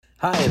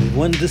Hi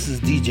everyone, this is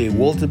DJ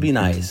Walter B.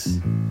 Nice,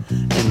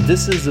 and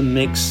this is a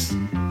mix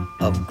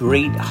of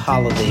great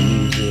holiday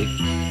music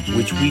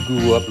which we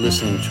grew up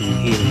listening to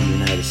here in the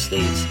United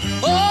States.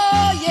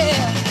 Oh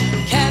yeah,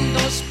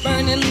 candles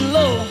burning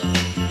low,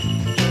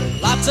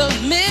 lots of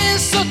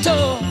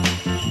mistletoe,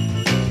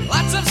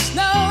 lots of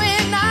snow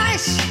and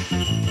ice,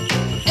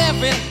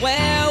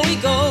 everywhere we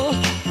go.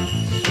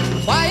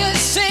 Choir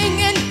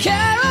singing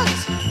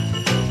carols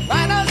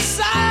right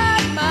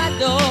outside my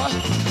door.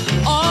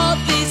 All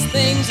these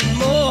things and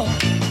more.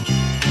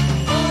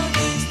 All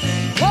these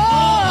things.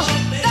 Oh,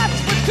 that's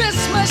what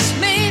Christmas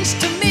means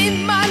to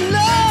me, my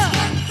love.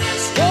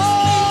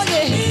 Oh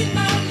yeah,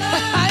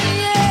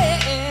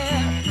 yeah.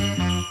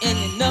 And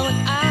you know what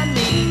I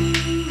mean.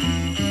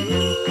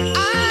 I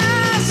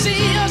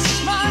see your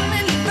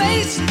smiling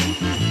face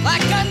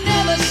like I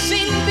never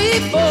seen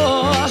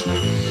before.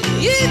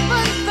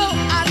 Even though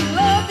I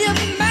love you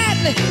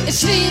madly, it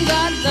seems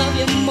I love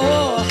you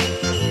more.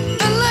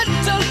 The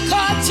little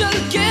cards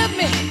you'll give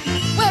me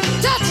will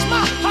touch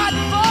my heart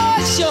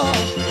for sure.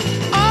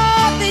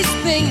 All these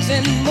things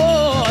and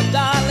more,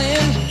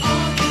 darling.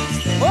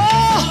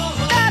 Oh,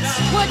 that's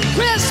what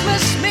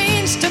Christmas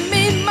means to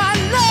me, my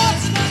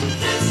love.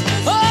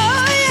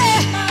 Oh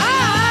yeah,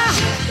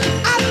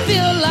 I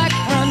feel like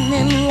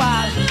running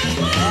wild,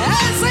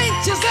 as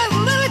anxious as a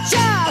little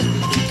child.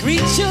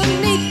 Greet you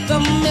neath the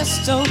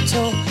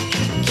mistletoe,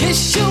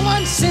 kiss you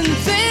once and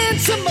then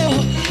some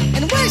more,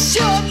 and wish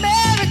you a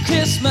Merry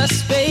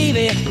Christmas,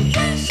 baby.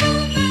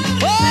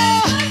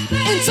 Oh,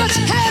 and such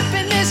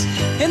happiness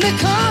in the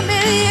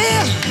coming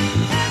year.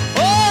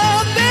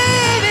 Oh,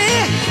 baby,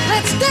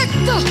 let's deck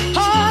the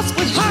halls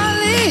with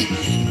holly,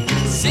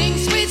 sing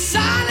sweet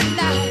silent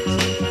night,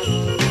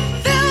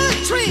 fill the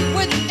tree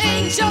with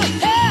angel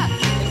hair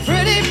and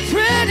pretty,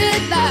 pretty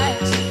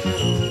lights.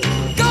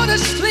 Go to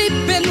sleep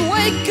and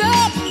wake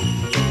up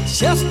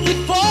just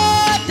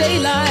before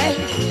daylight,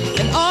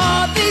 and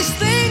all these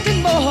things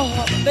and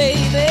more,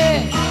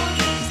 baby.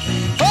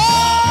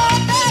 Oh,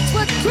 that's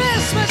what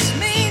Christmas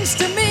means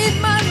to me,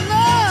 my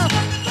love.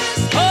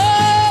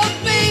 Oh,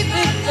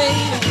 baby,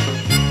 baby.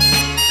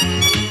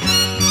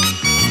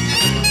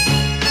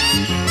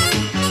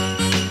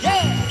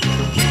 Yeah.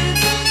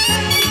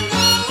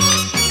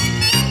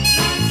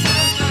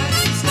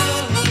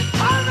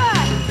 All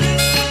right.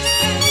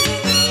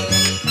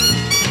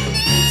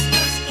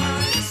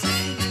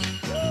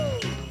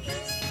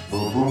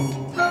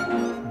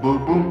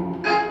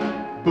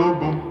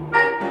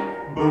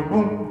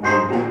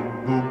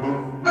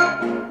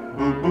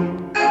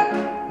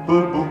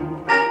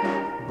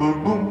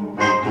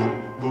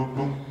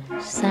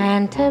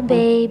 Santa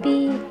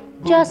baby,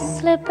 just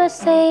slip a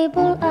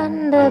sable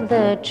under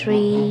the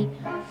tree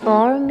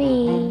for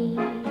me.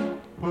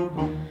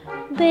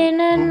 Been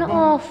an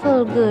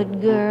awful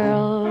good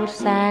girl,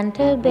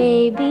 Santa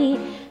baby,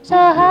 so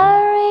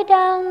hurry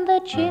down the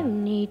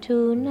chimney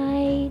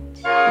tonight.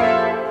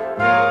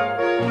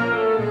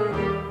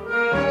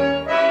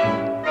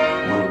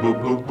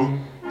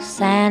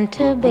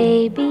 Santa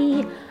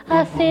baby,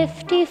 a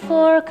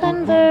 54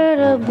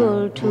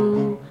 convertible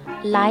to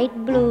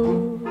light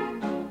blue.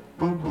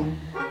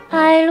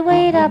 I'll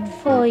wait up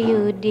for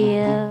you,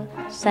 dear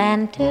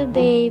Santa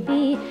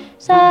baby,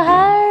 so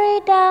hurry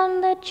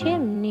down the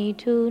chimney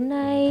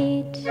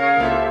tonight.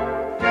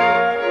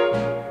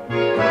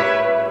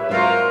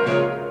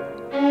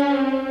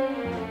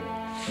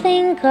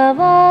 Think of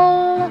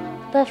all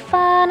the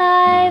fun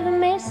I've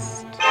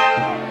missed.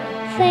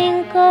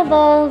 Think of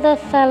all the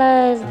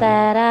fellas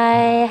that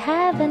I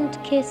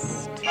haven't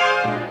kissed.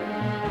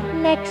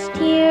 Next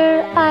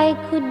year I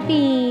could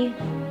be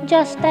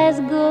just as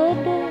good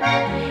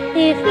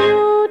if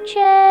you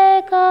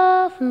check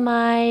off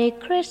my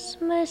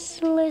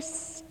Christmas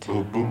list.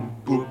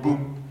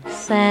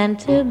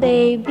 Santa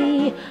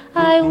baby,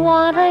 I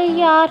want a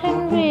yacht,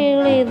 and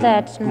really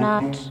that's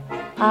not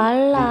a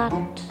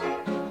lot.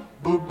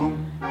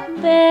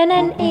 Been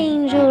an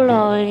angel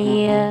all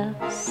year,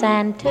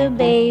 Santa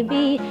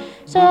baby,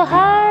 so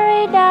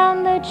hurry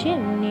down the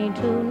chimney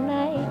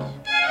tonight.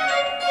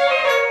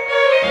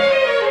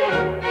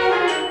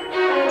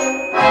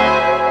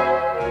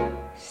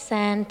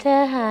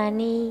 Santa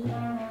honey,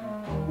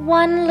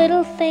 one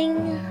little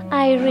thing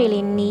I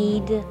really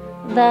need,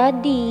 the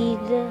deed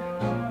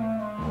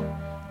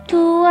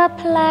to a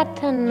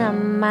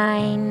platinum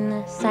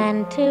mine,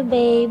 Santa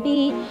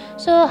baby,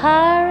 so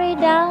hurry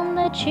down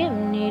the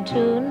chimney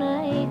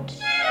tonight.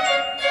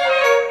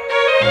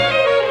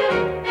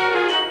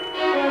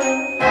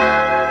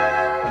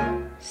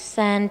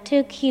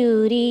 Santa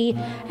cutie,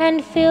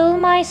 and fill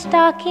my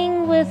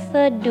stocking with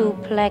a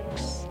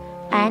duplex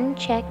and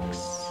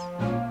checks.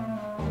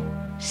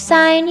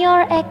 Sign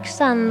your X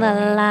on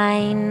the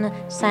line,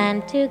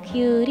 Santa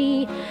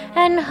cutie,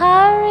 and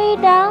hurry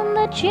down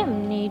the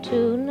chimney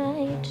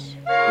tonight.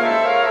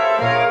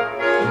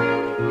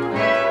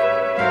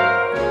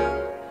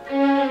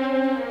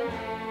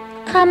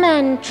 Come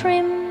and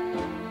trim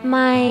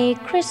my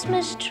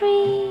Christmas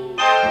tree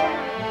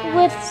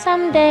with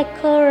some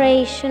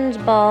decorations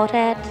bought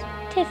at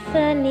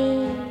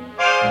Tiffany.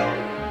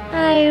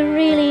 I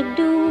really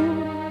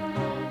do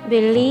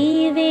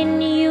believe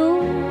in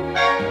you.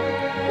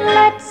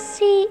 Let's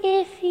see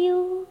if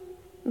you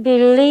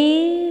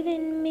believe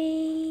in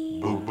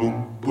me.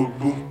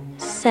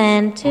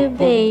 Santa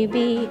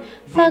baby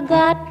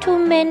forgot to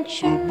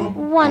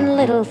mention one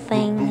little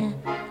thing,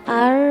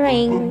 a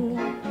ring.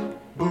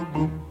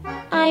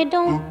 I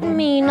don't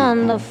mean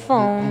on the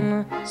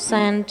phone,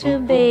 Santa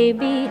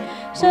baby,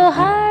 so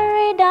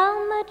hurry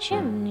down the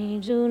chimney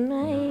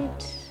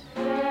tonight.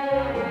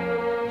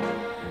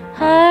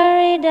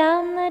 Hurry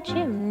down the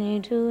chimney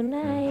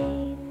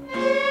tonight.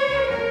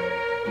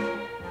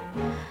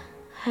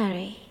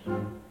 Hurry.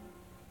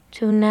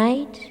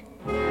 Tonight.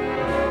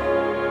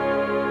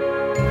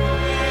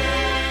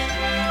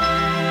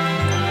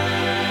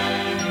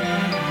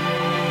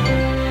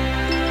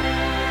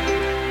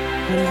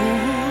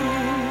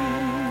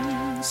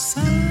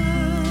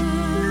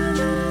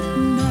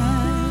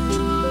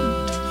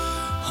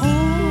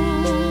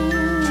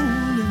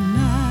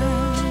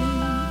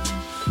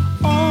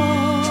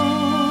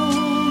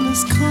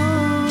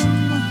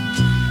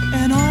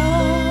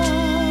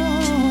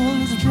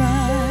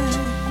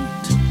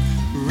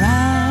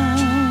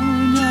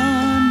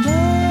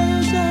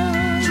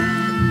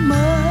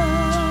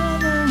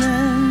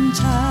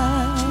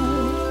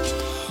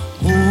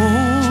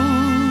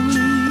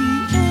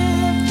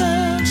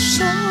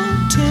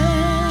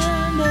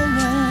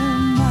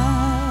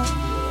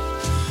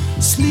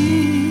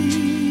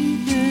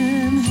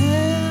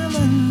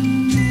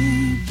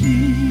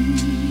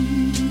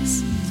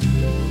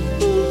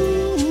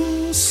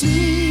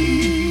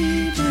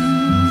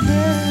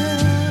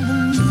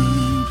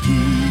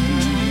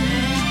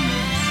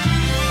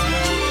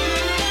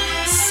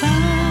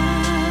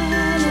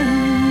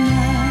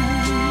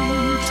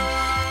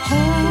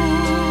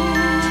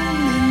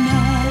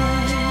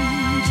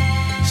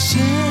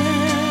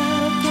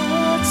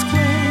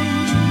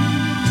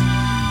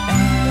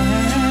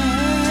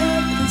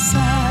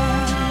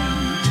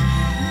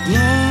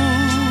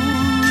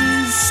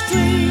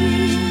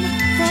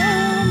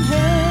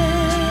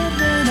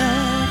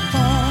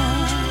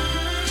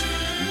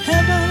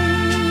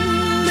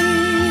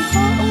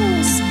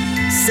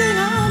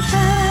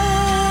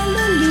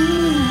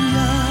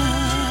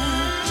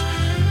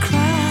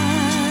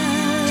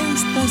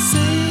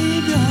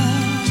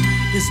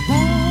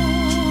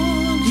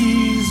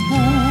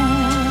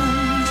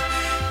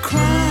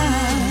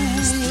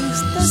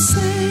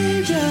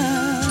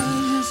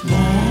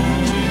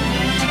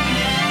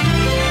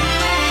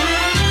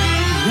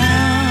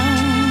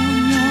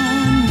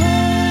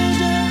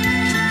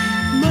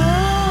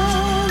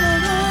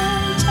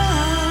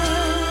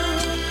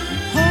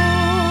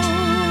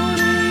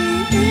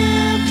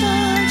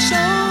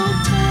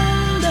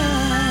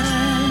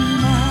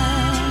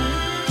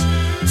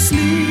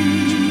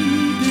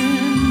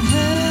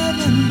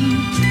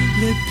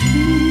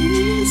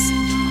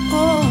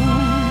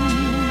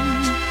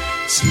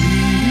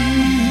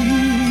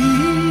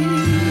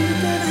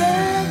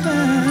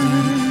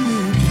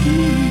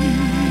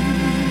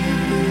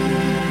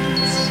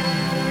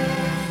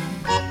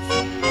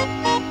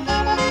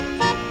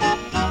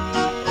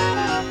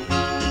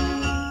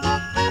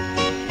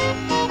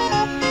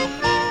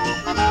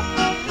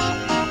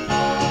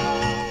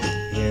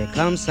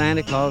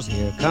 Santa Claus,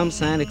 here comes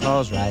Santa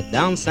Claus, right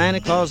down Santa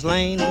Claus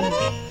Lane.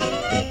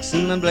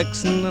 Vixen and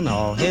Blixen and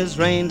all his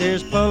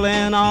reindeers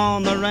pulling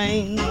on the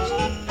reins.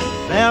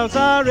 Bells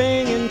are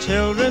ringing,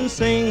 children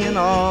singing,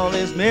 all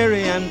is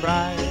merry and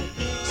bright.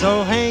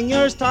 So hang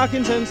your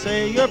stockings and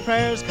say your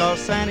prayers, 'cause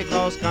Santa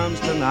Claus comes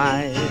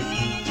tonight.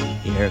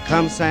 Here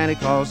comes Santa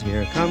Claus,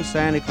 here comes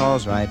Santa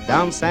Claus, right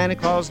down Santa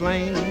Claus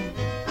Lane.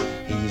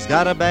 He's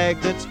got a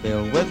bag that's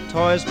filled with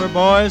toys for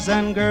boys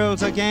and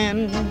girls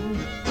again.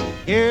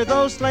 Hear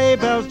those sleigh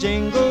bells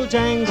jingle,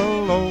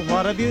 jangle, oh,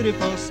 what a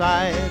beautiful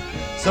sight.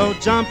 So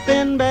jump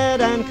in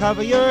bed and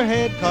cover your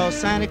head, 'cause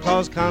Santa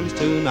Claus comes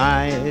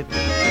tonight.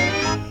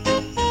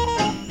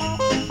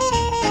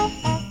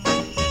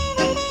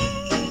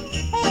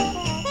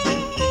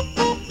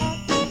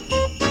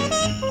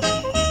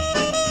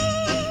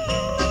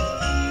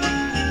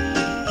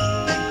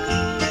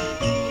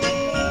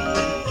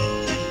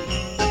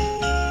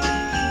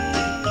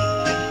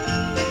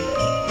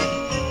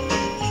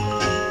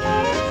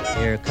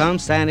 Here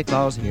comes Santa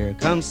Claus, here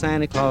comes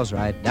Santa Claus,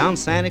 right down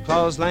Santa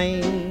Claus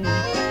Lane.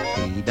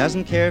 He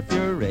doesn't care if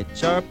you're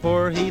rich or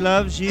poor, he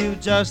loves you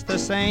just the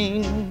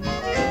same.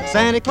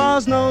 Santa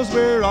Claus knows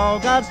we're all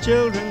God's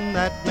children,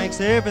 that makes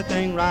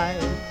everything right.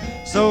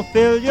 So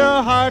fill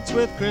your hearts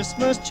with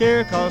Christmas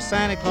cheer, 'cause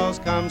Santa Claus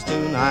comes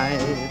tonight.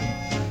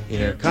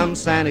 Here comes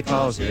Santa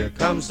Claus, here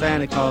comes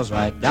Santa Claus,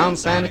 right down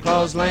Santa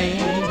Claus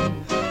Lane.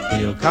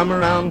 He'll come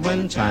around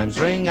when chimes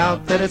ring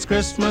out that it's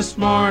Christmas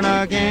morn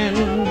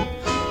again.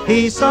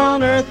 Peace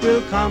on earth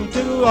will come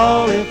to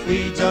all if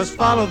we just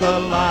follow the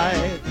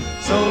light.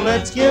 So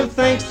let's give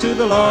thanks to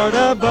the Lord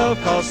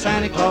above, 'cause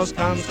Santa Claus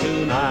comes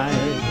tonight.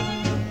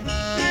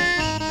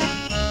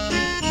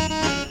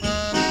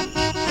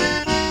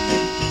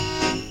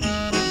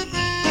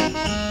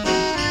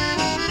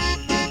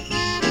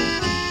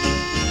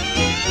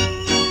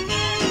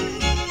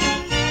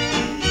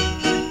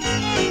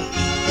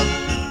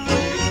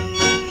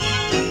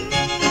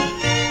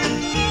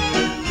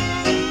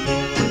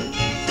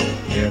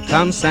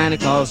 comes Santa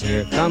Claus,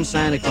 here comes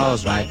Santa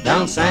Claus, right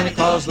down Santa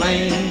Claus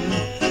Lane.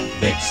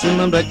 Vixen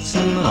and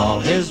Blitzen and all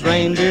his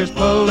reindeers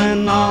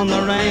pulling on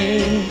the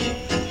rein.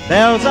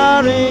 Bells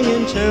are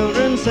ringing,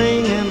 children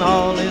singing,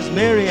 all is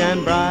merry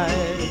and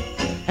bright.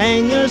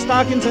 Hang your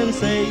stockings and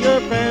say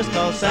your prayers,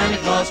 'cause Santa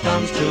Claus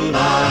comes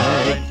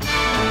tonight.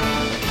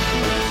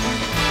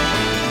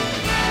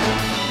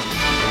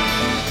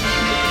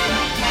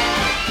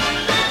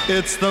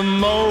 It's the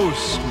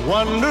most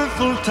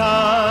wonderful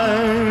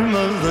time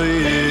of the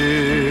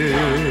year,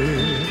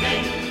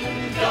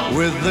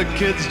 with the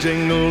kids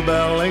jingle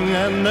belling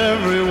and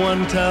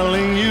everyone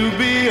telling you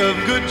be of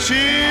good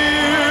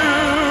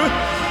cheer.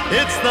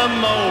 It's the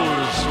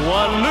most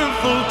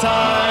wonderful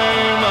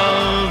time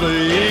of the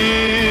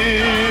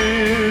year.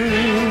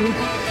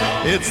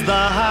 It's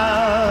the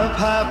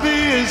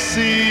happiest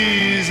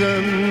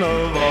season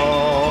of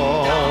all,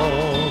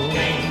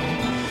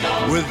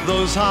 with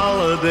those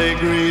holiday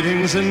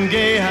greetings and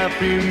gay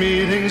happy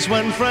meetings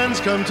when friends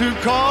come to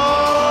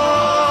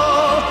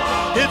call.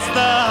 It's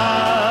the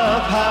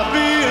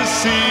happiest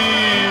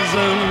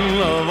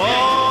season of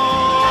all.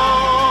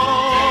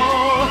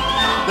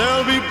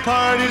 There'll be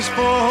parties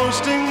for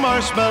hosting,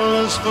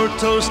 marshmallows for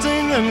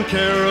toasting, and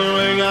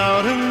caroling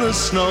out in the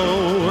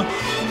snow.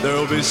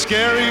 There'll be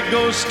scary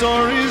ghost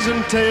stories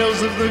and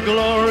tales of the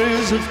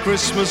glories of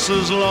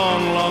Christmases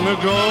long, long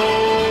ago.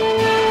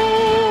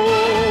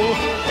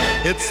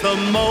 It's the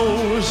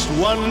most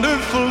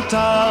wonderful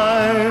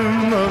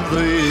time of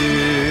the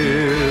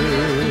year.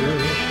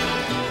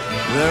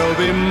 There'll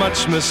be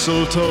much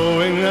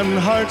mistletoeing and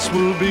hearts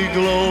will be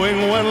glowing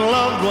when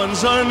loved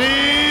ones are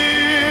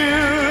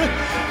near.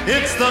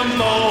 It's the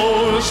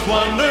most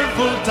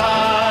wonderful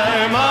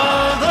time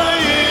of the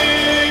year.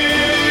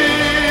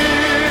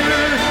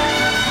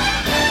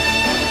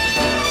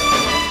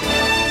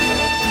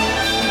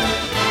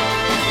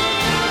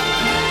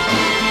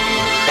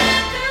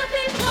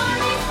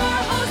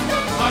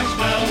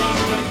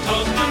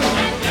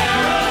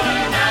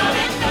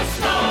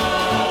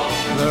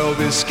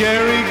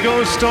 Scary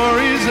ghost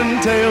stories and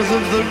tales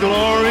of the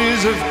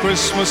glories of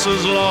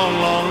Christmases long,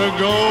 long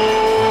ago.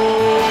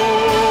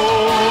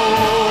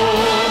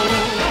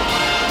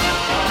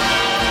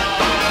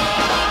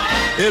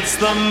 It's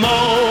the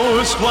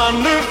most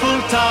wonderful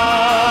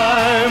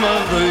time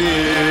of the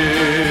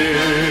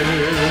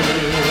year.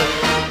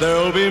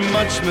 There'll be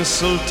much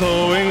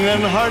mistletoeing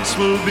and hearts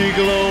will be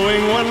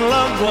glowing when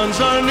loved ones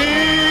are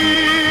near.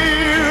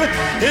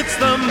 It's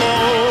the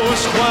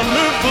most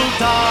wonderful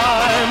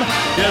time,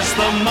 yes,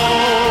 the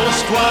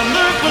most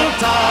wonderful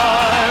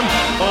time,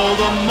 oh,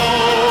 the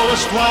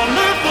most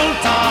wonderful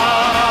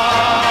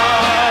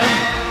time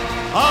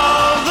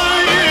of the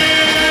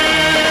year.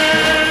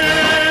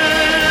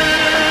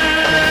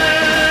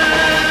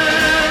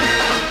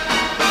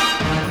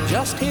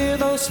 Just hear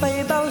those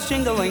sleigh bells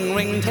jingling,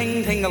 ring,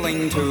 ting,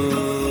 tingling too.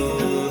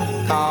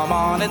 Come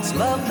on, it's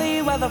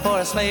lovely weather for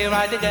a sleigh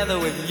ride together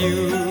with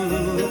you.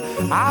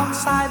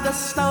 Outside the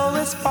snow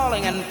is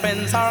falling and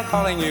friends are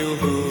calling you.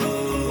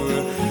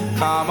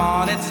 Come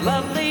on, it's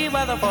lovely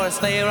weather for a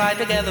sleigh ride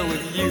together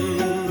with you.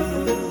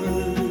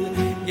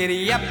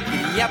 Giddy up,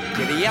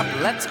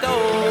 let's go,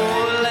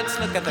 let's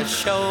look at the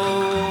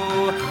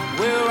show.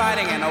 We're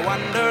riding in a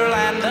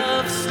wonderland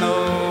of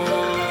snow.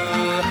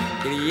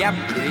 Giddy up,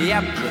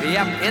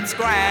 it's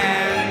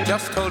grand,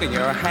 just holding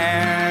your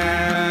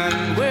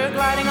hand. We're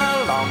gliding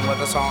along with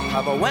the song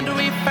of a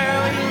wintry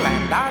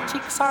fairyland. Our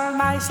cheeks are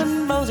nice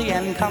and rosy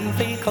and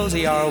comfy,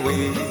 cozy are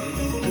we.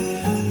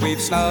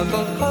 We've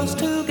snuggled close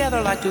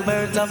together like two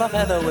birds of a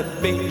feather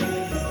would be.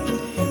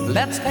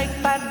 Let's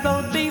take that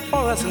road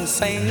before us and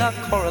sing a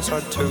chorus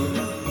or two.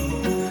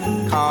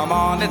 Come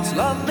on, it's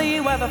lovely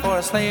weather for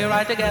a sleigh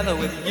ride together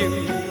with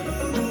you.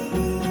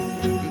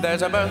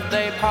 There's a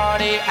birthday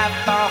party at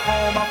the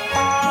home of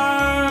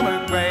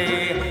Farmer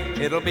Gray.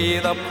 It'll be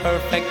the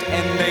perfect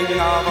ending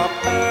of a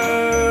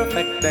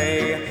perfect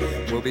day.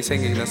 We'll be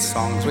singing the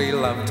songs we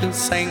love to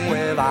sing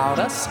without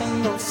a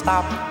single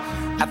stop.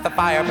 At the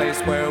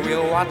fireplace where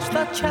we'll watch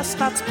the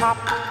chestnuts pop.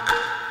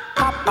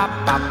 Pop, pop,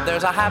 pop.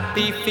 There's a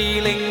happy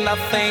feeling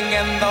nothing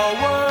in the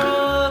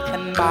world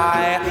can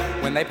buy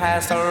when they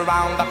pass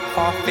around the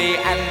coffee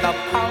and the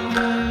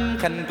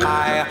pumpkin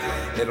pie.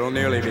 It'll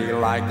nearly be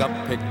like a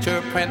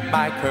picture print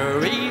by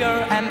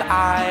Currier and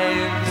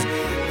Ives.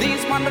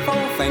 These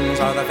wonderful things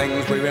are the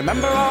things we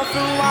remember all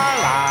through our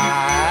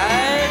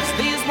lives.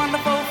 These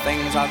wonderful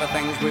things are the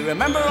things we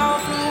remember all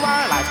through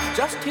our lives.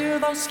 Just hear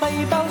those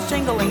sleigh bells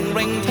jingling,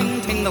 ring,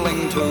 ting,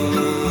 tingling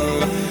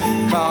too.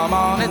 Come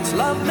on, it's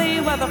lovely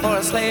weather for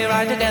a sleigh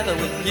ride together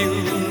with you.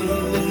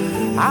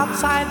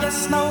 Outside the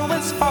snow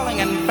is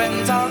falling and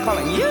friends are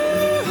calling you.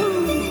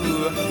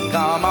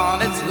 Come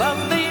on, it's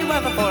lovely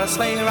weather for a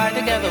sleigh ride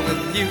together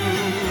with you.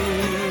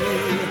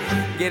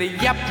 Giddy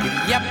up,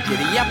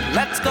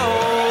 let's go,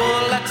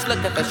 let's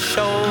look at the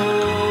show.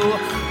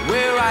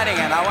 We're riding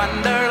in a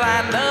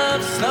wonderland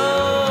of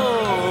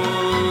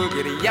snow.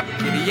 Giddy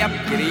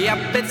up,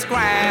 it's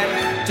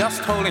grand,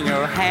 just holding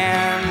your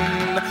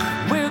hand.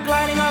 We're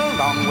gliding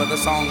along along with the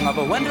song of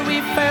a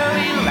wintry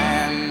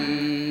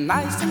fairyland.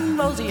 Nice and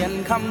rosy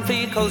and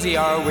comfy, cozy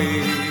are we.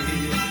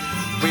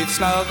 We've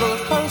snuggled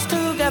close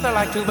together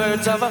like two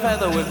birds of a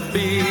feather would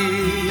be.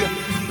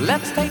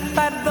 Let's take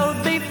that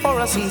road before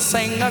us and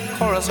sing a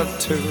chorus or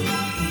two.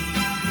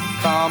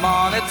 Come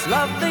on, it's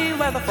lovely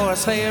weather for a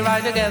sleigh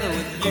ride together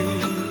with you.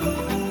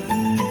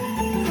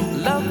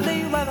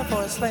 Lovely weather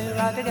for a sleigh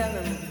ride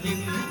together with you.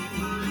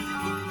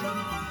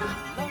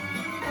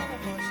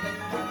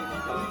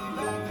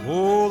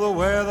 Oh, the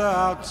weather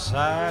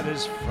outside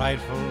is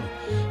frightful,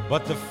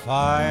 but the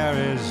fire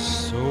is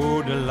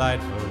so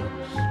delightful.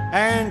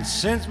 And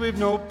since we've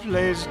no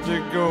place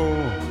to go,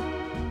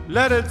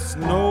 let it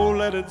snow,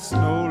 let it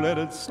snow, let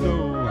it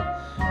snow.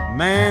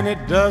 Man,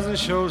 it doesn't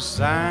show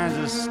signs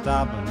of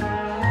stopping,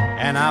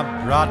 and I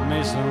brought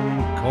me some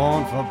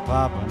corn for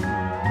popping.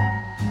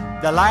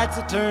 The lights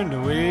are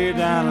turned way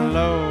down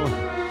low.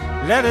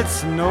 Let it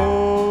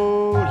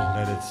snow,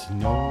 let it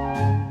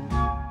snow.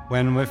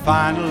 When we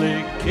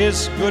finally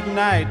kiss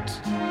goodnight,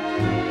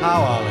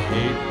 how I'll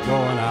hate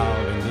going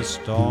out in the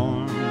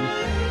storm.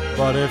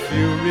 But if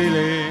you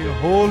really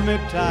hold me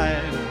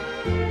tight,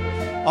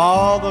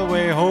 all the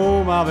way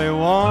home I'll be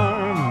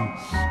warm.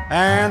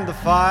 And the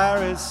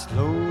fire is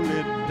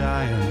slowly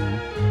dying,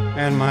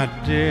 and my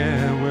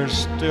dear, we're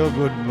still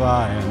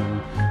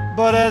goodbying.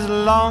 But as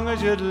long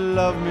as you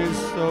love me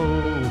so,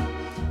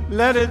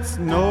 let it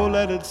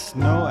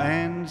snow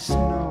and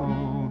snow.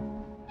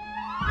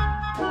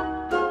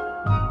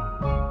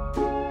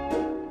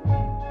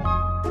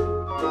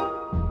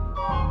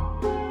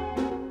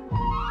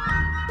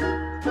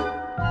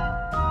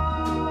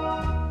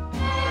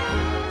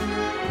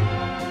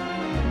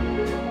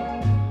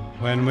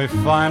 When we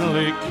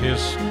finally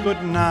kiss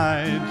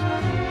goodnight,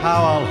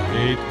 how I'll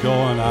hate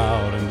going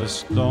out in the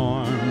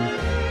storm.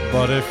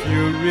 But if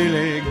you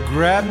really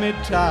grab me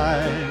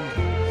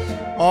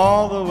tight,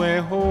 all the way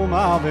home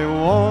I'll be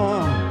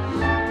warm.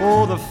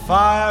 Oh, the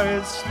fire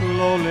is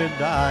slowly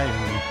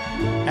dying,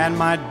 and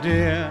my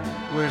dear,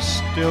 we're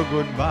still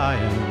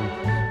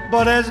goodbying.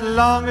 But as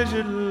long as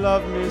you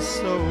love me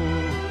so,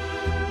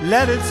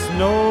 let it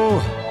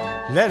snow,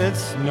 let it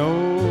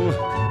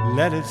snow,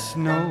 let it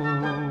snow.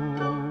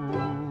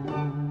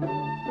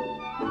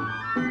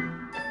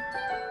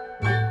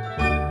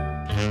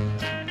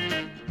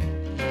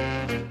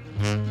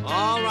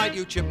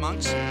 You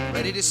chipmunks,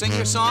 ready to sing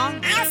your song?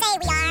 I'll say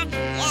we are.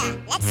 Yeah,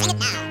 let's sing it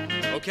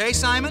now. Okay,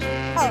 Simon?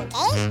 Okay.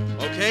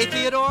 Okay,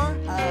 Theodore?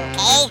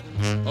 Okay.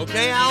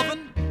 Okay,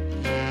 Alvin?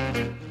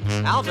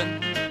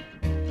 Alvin?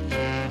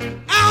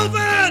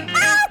 Alvin!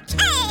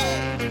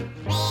 Okay!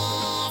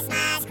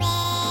 Christmas,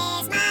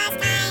 Christmas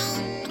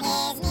time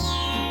is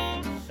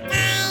near.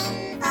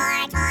 Time for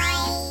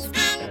toys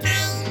and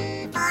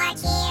time for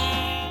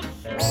cheer.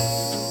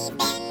 We've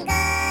been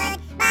good,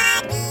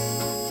 but we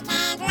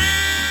can't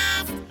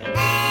last.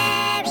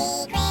 Hurry,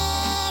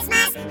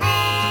 Christmas,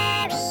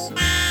 hurry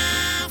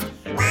fast. Want a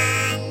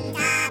plane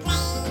that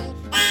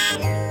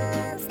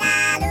loops the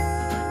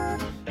loop.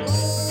 Me,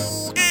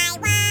 I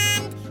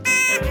want a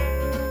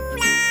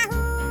hula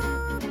hoop.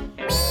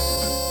 We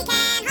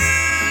can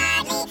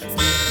hardly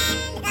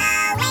stand the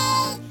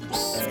wait.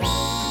 Please,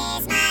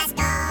 Christmas,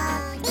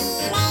 don't be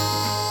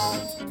late.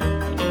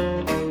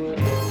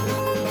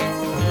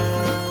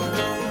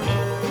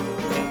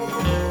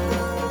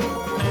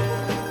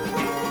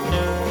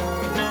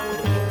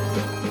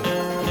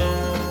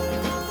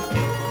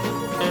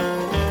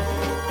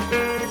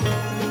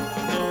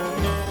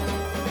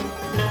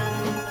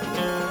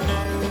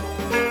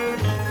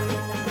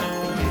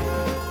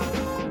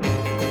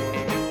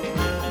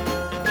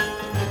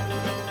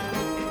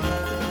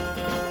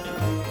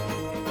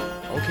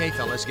 Okay,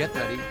 fellas, get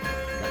ready.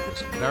 That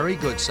was very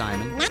good,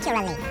 Simon.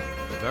 Naturally.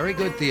 Very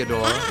good,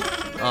 Theodore.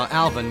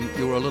 Alvin,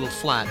 you were a little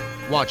flat.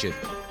 Watch it,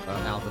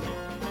 Alvin.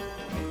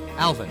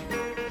 Alvin.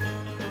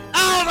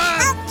 Alvin!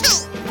 Okay.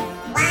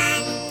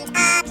 Want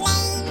a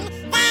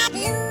plane that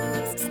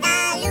loops the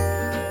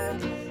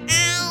loop. I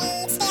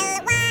still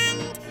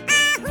want a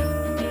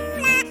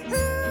hula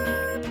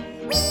hoop.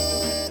 We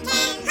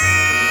can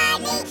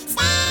hardly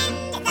stand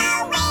the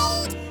wait.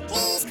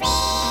 Please,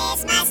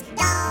 Christmas,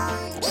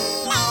 don't be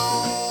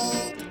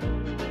late.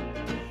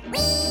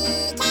 We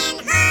can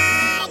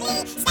hardly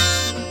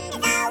stand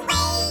the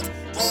wait.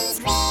 Please,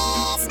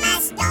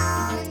 Christmas,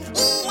 don't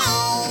be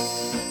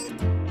late.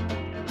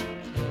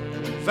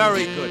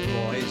 Very good,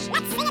 boys.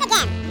 Let's sing it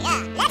again.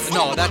 Yeah, let's sing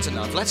No, it that's again.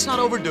 enough. Let's not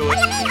overdo What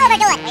do it. you mean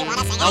overdo it? We want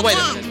to sing it Now, wait a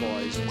again. minute,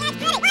 boys. Yeah, it's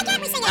pretty. Why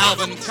can't we sing it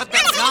Alvin, again? cut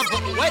that Wait a down.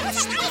 minute. Wait,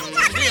 Listen,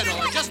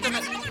 Theodore, just a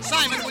minute.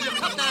 Simon, will you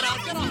cut that out?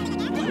 Get on.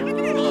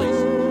 Boys.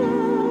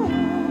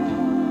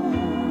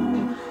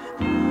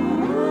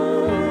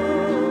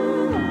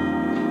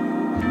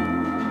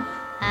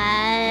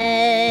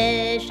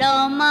 I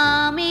saw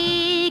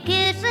Mommy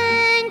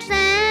kissing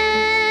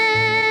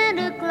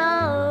Santa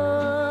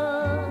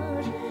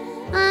Claus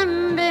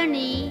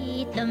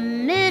underneath the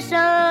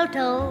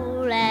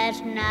mistletoe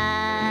last night.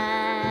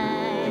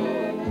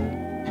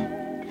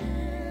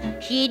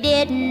 She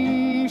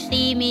didn't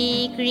see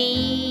me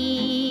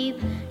creep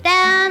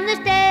down the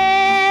stairs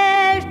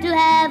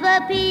have a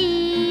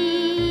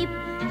peep.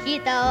 She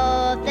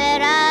thought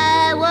that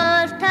I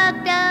was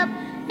tucked up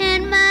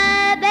in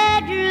my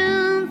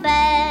bedroom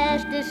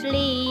fast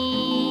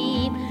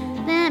asleep.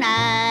 Then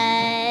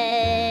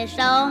I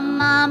saw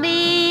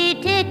Mommy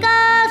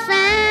tickle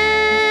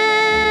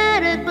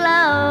Santa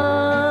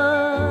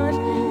Claus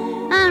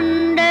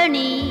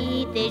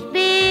underneath his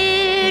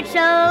beard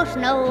so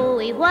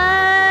snowy white.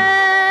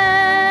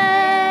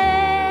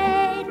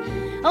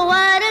 Oh,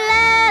 what a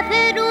laugh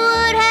it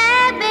would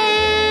have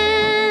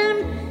been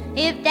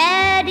if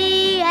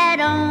Daddy had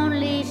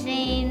only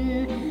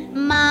seen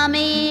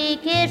Mommy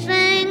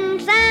kissing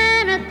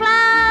Santa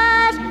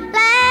Claus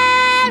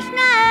last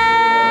night.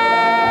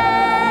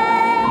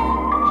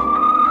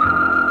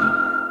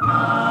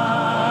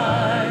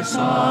 I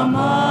saw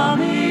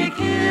Mommy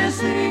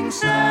kissing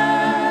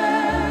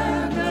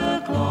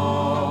Santa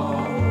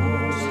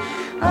Claus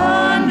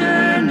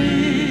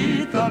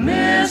underneath the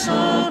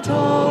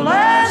mistletoe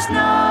last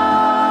night.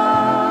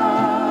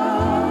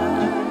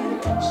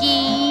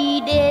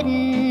 She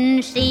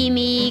didn't see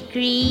me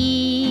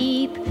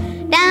creep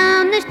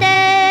down the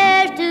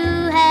stairs to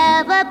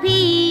have a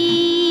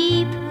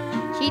peep.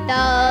 She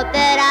thought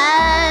that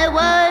I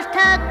was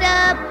tucked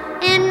up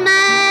in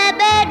my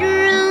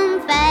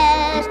bedroom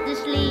fast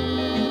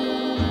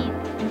asleep.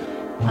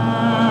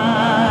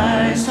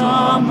 I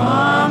saw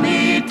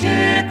Mommy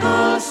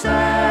tickle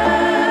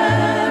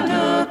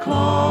Santa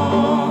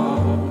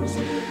Claus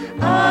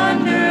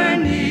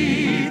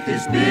underneath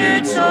his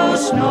beard so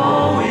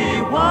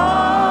snowy white.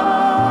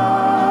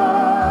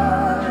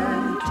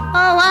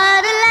 Oh,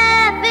 what a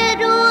laugh it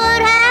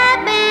would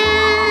have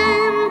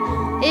been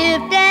if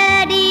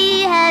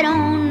Daddy had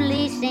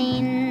only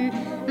seen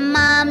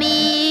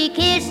Mommy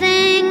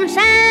kissing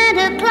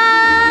Santa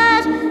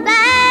Claus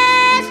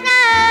last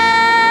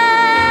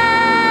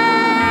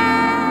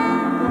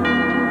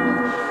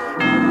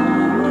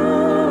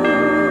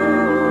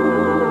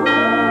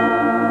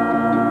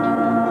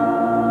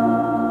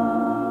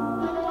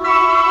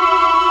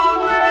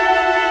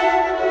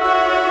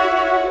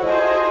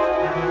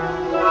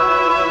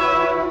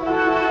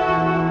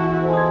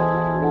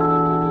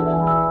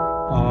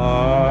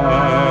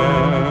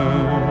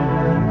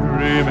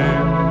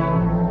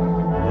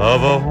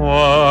Of a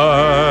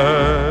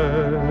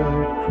white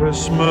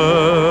Christmas,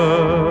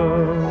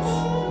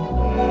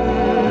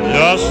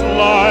 just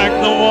like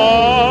the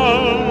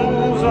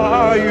ones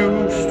I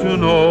used to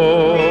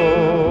know,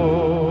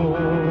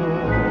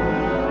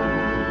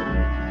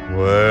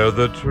 where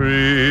the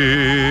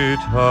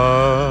treetops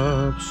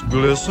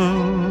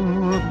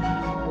glisten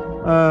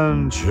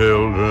and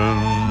children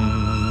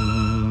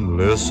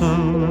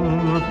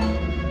listen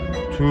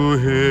to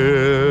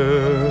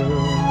hear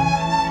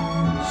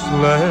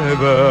sleigh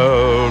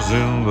bells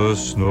in the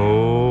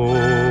snow.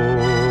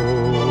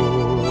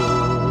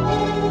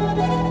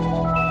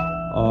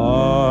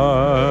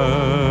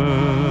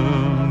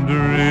 I'm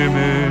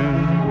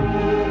dreaming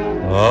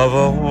of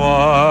a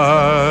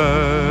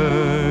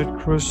white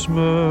Christmas,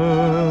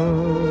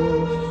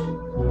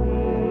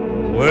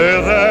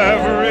 with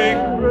every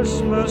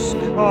Christmas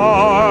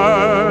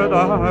card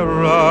I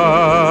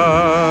write.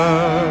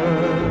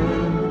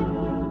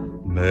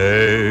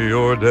 May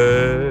your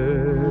days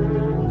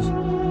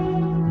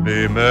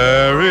be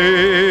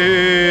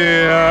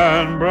merry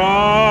and bright,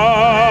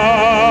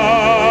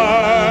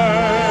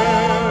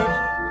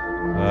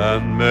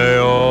 and may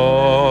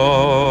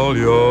all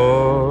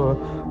your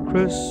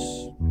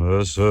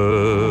Christmases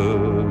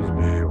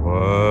be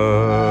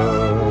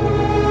white.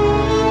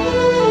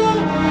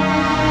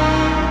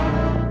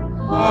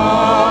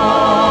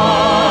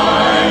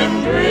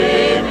 I'm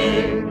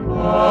dreaming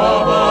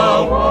of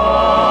a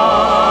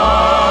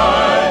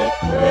white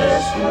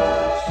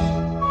Christmas,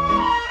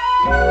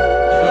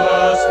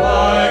 just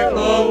like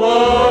the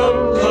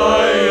ones I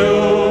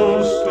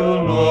used to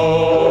know,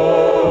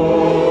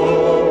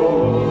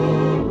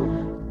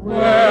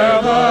 where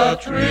the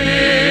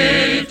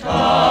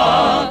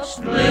treetops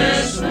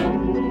glisten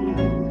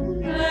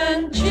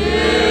and children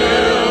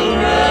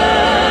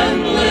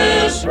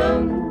listen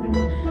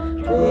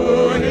to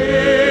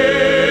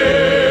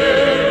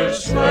hear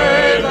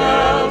sleigh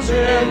bells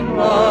in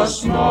the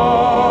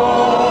snow.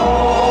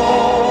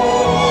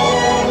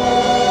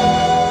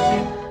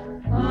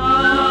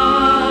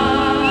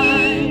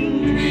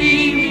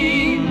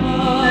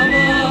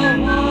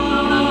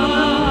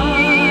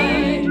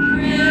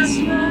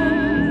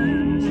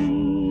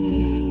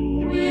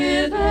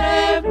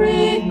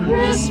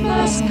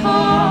 Christmas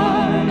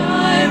card I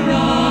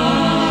write.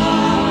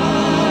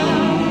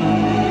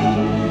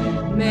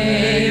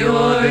 May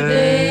your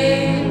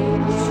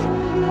days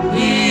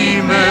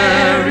be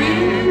merry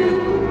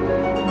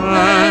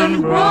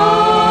and bright,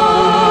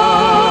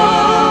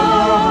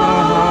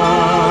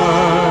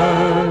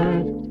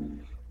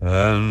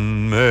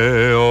 and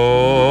may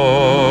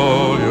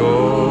all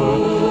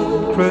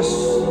your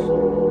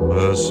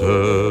Christmases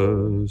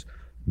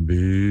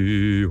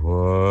be white.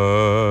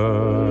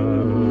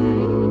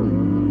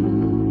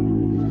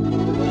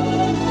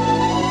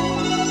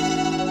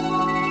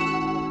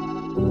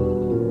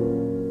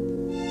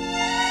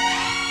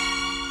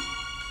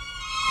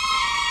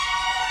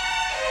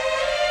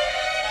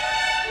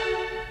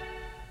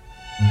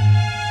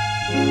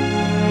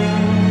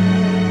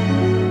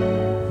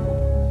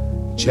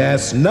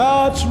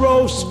 chestnuts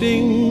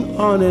roasting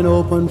on an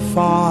open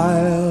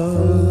fire,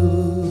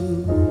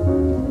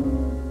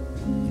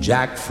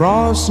 Jack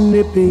Frost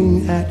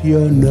nipping at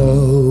your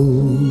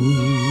nose,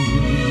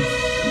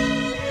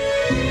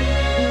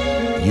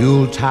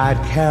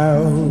 Yuletide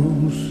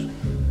carols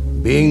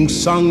being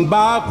sung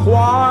by a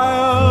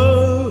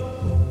choir,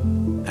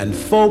 and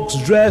folks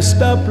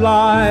dressed up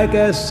like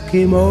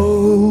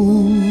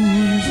Eskimos.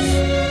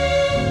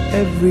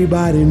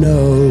 Everybody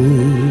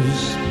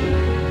knows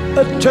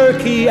a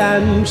turkey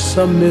and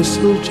some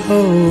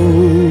mistletoe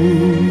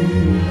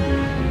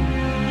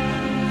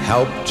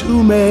help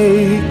to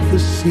make the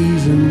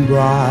season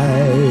bright.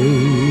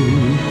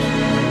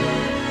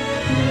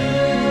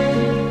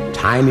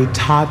 Tiny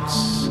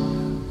tots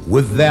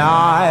with their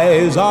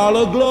eyes all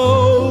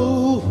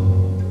aglow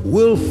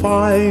will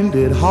find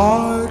it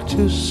hard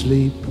to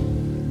sleep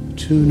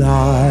tonight.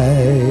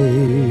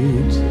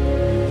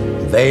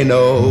 They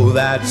know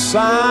that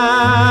Santa's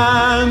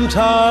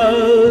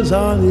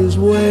on his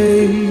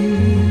way.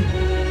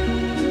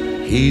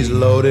 He's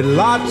loaded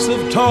lots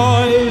of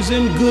toys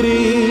and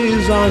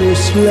goodies on his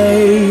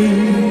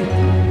sleigh,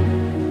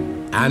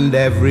 and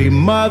every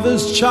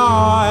mother's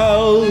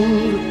child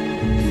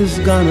is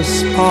gonna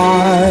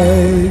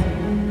spy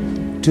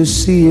to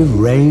see if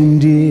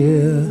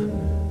reindeer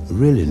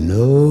really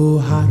know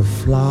how to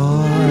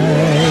fly.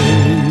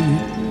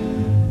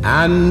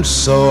 And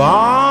so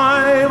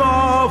I'm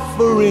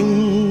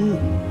offering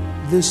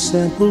this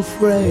simple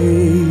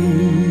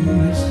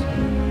phrase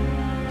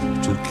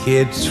to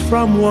kids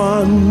from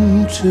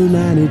 1 to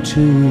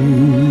 92.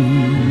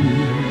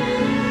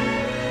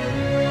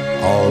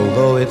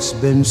 Although it's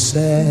been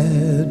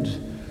said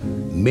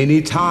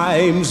many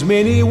times,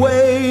 many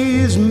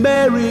ways,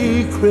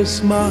 Merry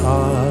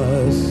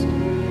Christmas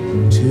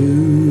to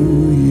you.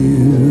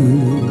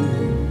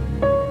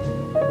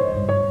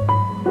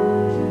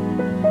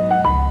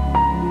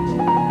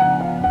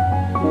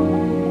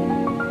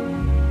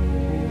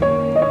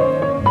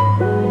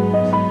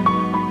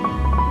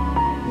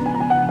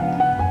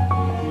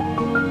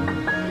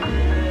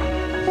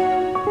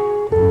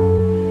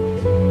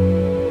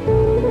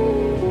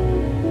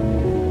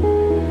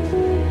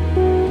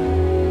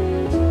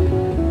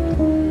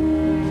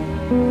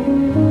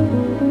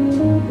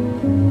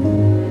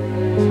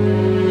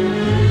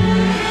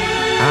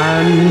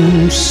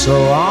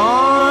 So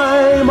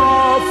I'm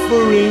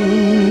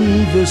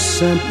offering the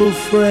simple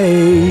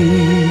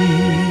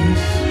phrase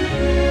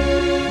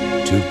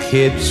to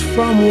kids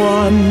from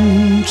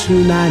 1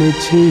 to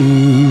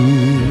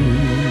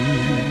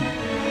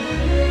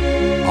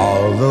 92.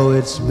 Although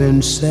it's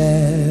been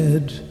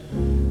said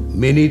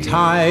many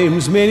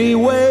times, many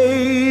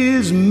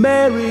ways,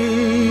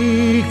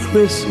 Merry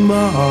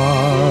Christmas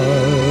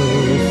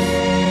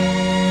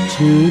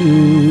to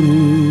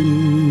you.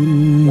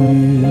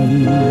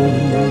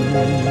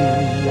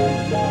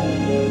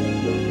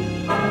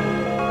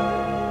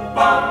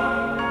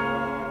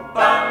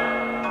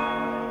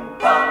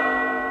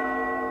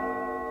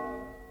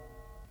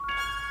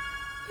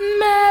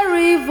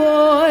 Merry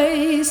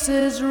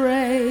voices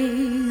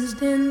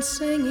raised in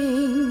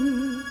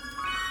singing,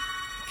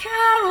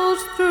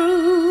 carols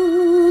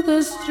through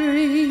the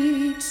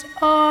streets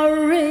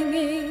are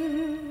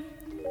ringing,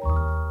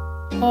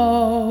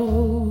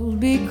 all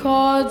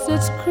because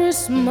it's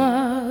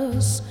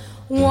Christmas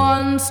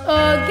once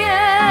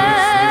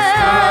again.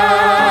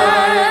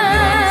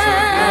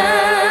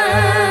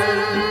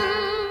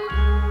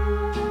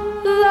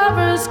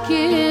 Lovers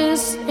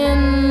kiss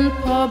in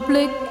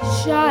public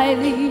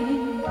shyly,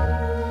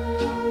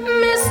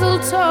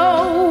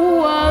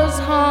 mistletoe was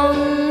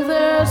hung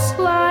there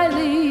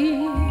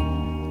slyly,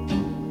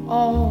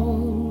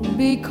 all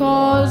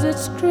because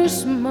it's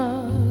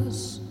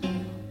Christmas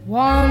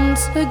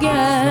once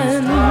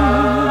again.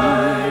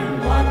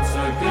 Once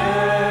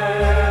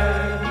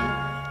again.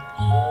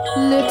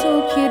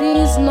 Little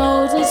kitty's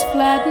nose is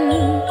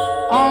flattened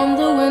on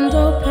the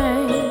window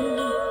pane,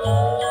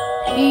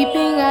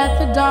 peeping at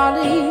the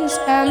dollies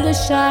and the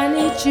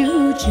shiny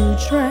choo-choo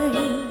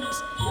trains.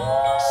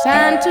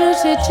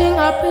 Santa's hitching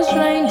up his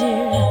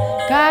reindeer,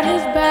 got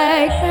his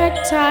bag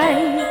packed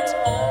tight.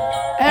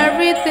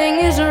 Everything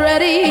is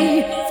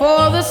ready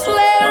for the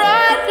sleigh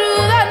ride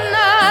through the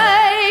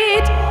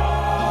night.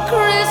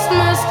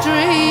 Christmas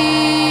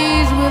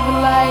trees with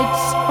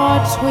lights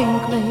are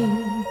twinkling,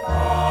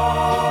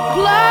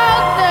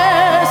 cloud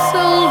their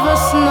silver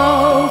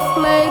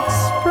snowflakes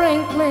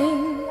sprinkling,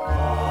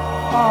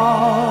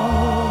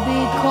 all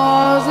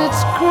because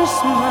it's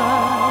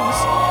Christmas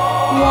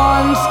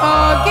once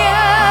again.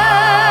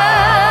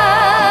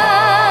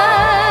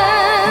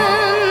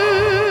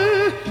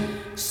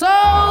 So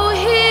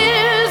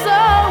here's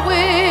a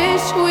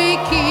wish we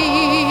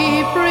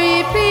keep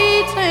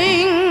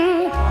repeating,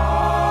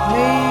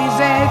 please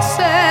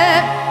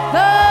accept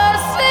the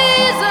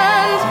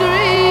season's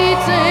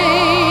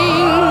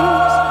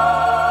greetings,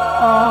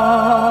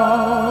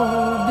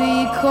 all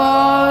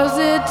because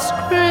it's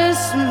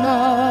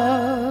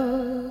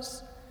Christmas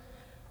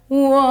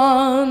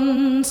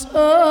once again.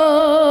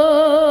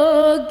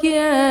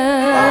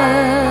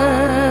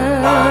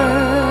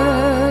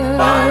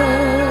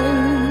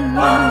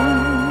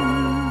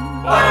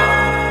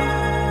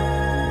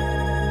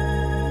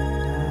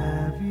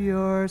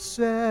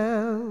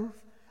 yourself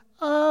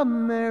a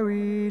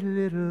merry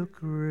little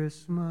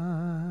Christmas.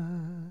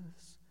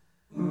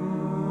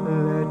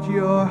 Let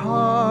your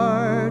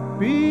heart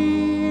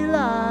be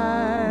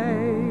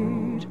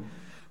light.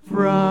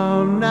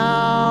 From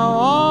now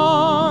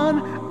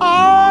on,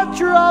 our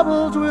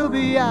troubles will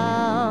be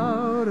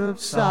out of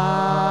sight.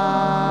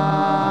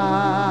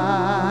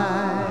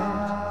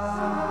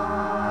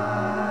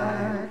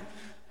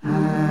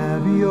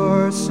 Have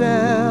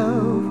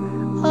yourself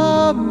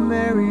a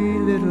merry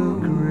little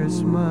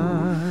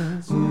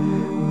Christmas.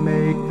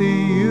 Make the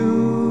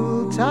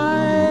Yuletide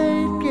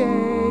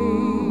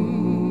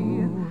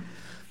gay.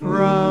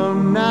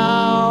 From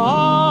now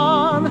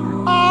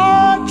on,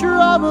 our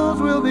troubles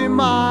will be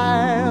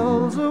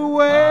miles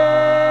away.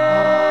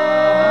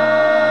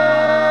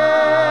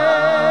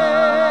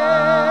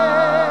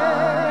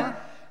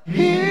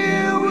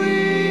 Here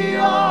we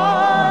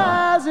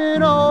are as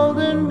in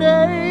olden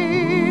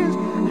days,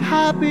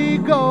 happy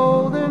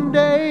golden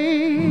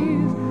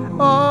days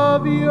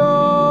of yore.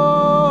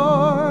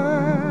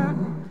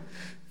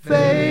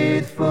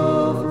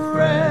 Faithful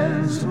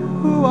friends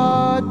who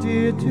are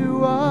dear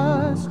to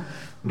us,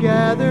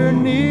 gather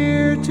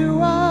near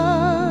to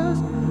us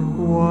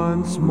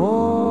once more.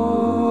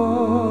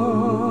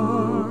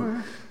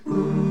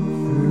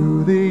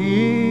 Through the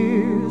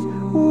years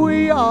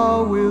we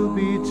all will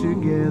be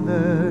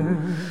together,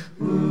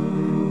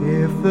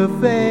 if the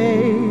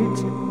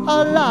fates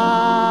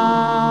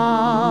allow.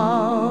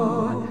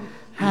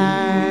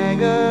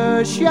 Hang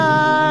a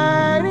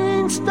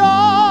shining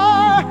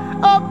star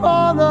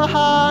upon the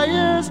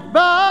highest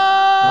bough,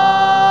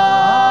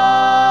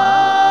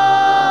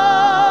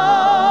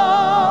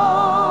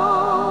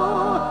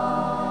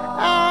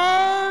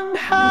 and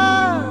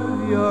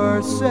have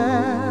yourself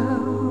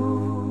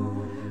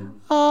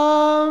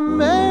a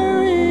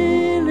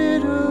merry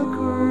little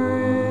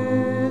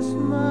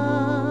Christmas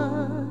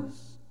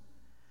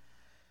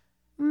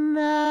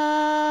now.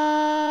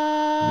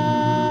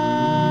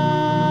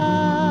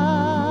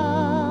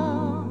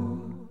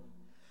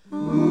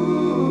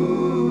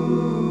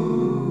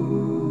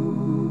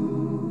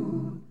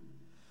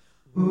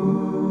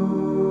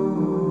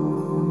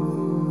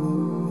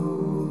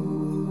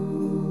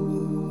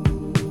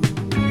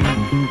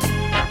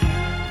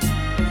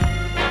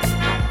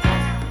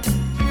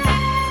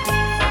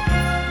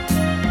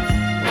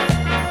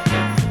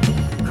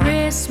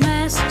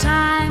 Christmas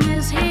time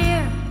is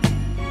here.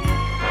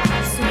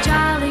 It's a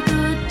jolly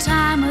good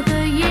time of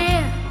the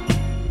year.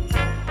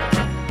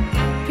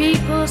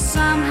 People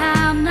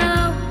somehow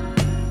know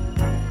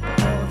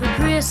all the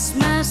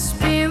Christmas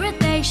spirit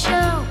they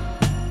show.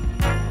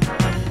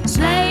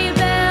 Sleigh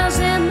bells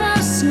in the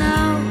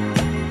snow.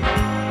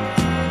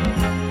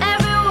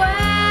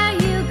 Everywhere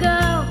you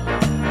go,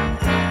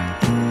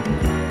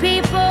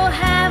 people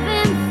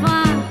having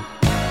fun,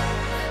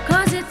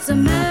 'cause it's a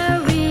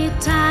merry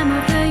time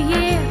of the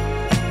year,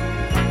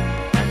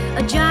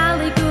 a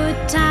jolly good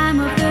time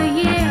of the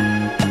year.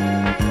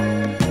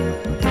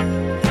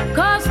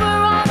 'Cause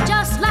we're all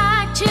just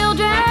like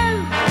children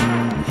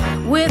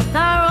with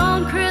our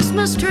own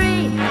Christmas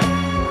tree,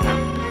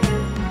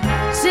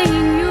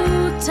 singing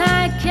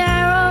Yuletide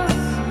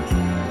carols.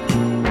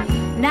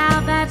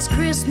 Now that's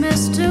Christmas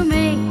to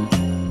me.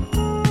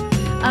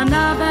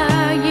 Another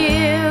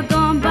year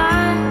gone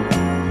by,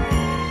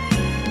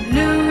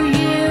 New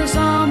Year's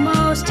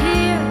almost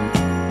here.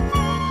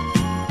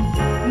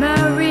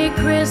 Merry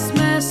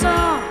Christmas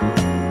all,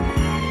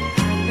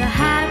 the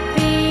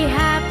happy,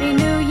 happy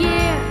New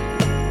Year,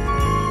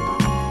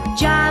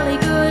 jolly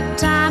good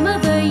time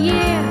of the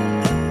year.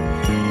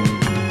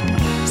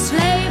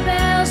 Sleigh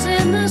bells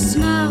in the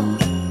snow,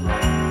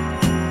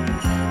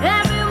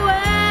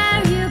 everywhere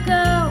you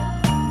go,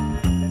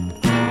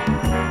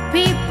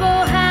 people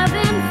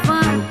having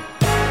fun,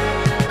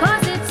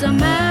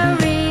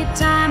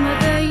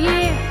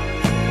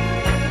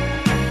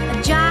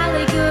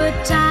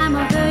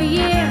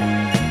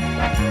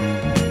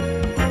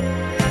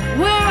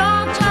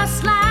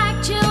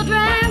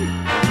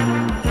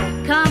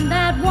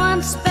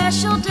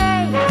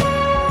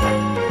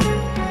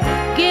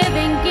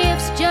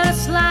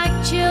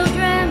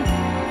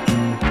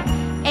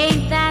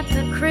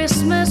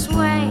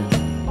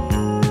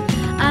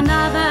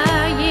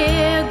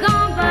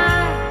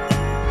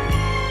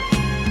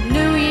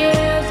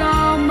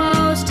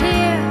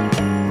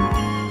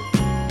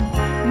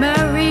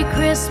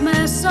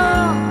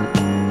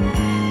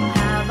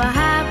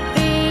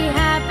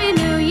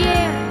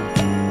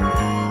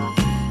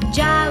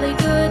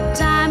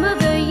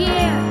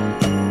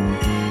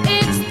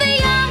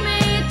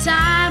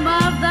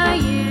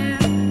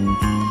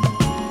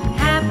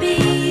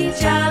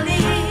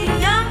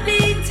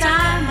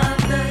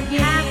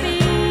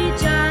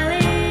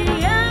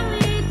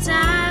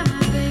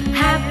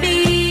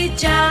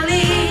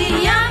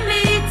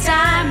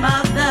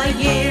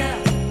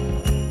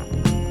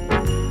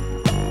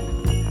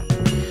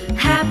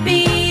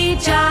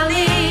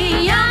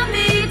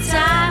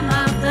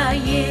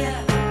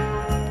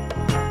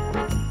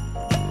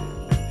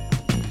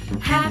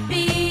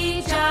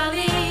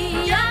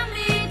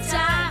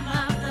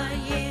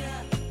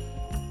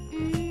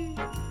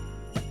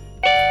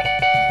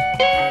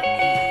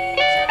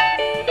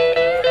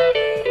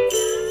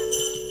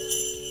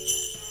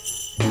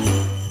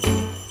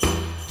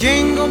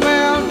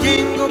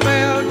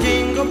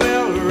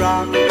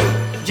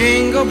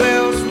 Jingle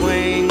bells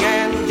swing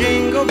and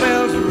jingle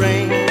bells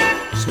ring,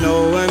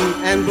 snowing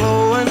and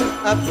blowing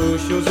up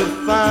bushels of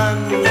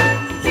fun.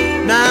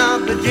 Now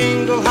the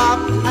jingle hop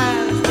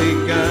has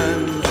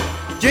begun.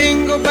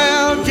 Jingle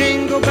bell,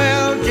 jingle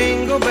bell,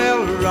 jingle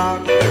bell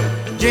rock.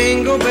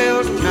 Jingle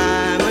bells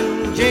chime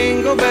and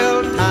jingle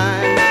bell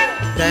time,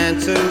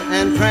 dancing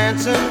and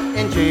prancing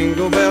in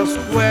Jingle Bell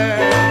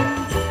Square.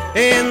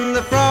 In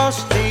the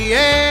frosty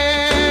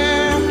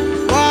air,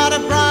 what a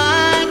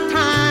bright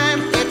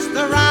time. It's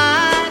the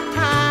right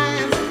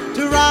time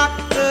to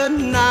rock the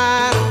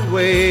night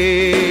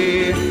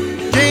away.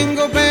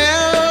 Jingle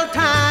bell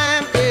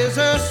time is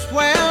a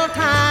swell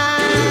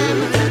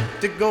time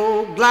to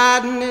go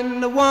gliding in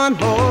the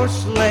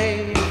one-horse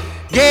sleigh.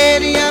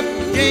 Giddy up,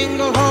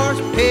 jingle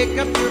horse, pick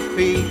up your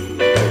feet,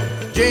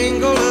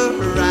 jingle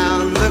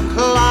around the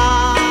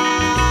clock.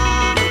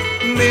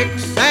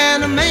 Mix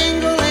and a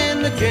mingle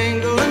in the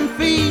jingling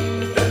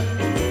feet,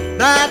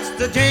 that's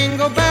the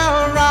Jingle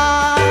Bell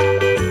Rock.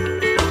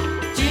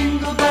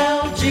 Jingle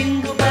bell,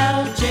 jingle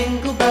bell,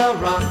 jingle bell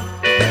rock.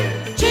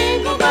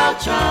 Jingle bell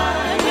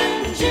chime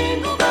and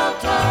jingle bell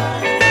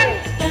time,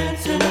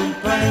 dancing and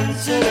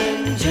prancing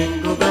in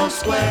Jingle Bell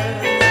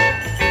Square.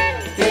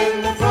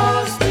 In the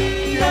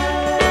frosty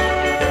air,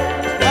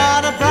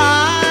 what a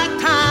bright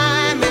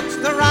time. It's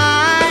the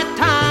right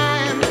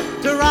time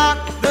to rock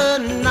the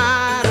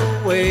night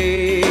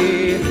away.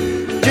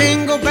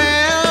 Jingle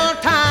bell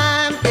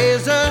time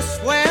is a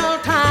swell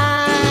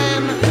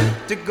time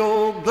to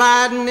go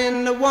gliding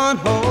in the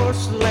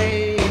one-horse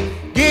sleigh.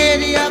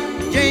 Giddy up,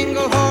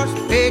 jingle horse,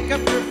 pick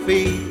up your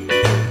feet,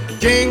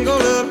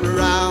 jingle up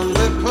around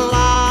the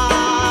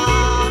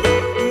clock.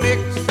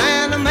 Mix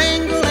and a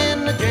mingle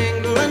in the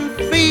jingling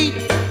feet,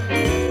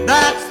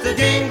 that's the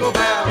Jingle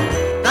Bell,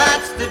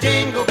 that's the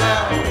Jingle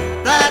Bell,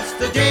 that's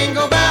the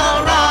Jingle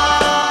Bell Rock.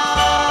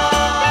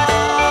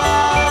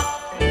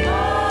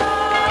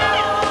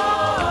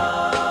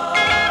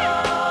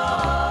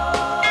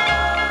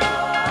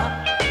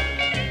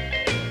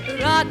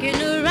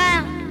 Rocking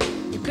around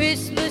the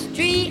Christmas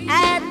tree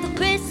at the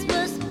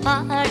Christmas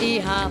party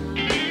hop.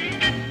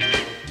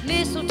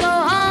 Mistletoe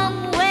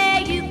hung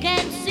where you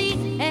can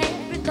see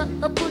every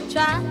couple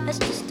tries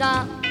to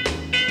stop.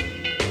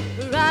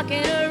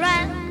 Rocking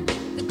around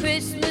the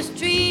Christmas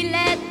tree,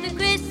 let the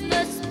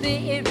Christmas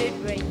spirit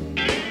ring.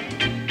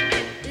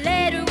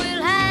 Later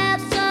we'll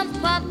have some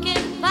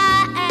pumpkin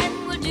pie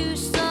and we'll do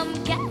some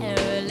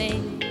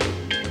caroling.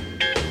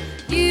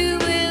 You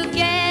will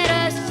get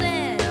a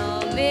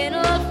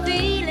sentimental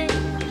feeling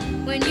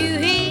when you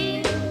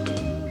hear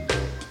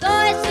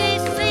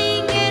voices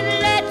singing,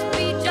 let's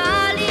be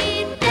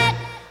jolly, deck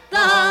the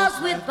halls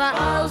with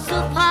boughs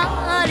of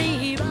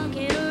holly.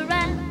 Rocking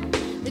around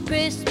the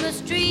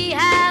Christmas tree,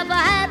 have a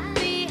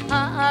happy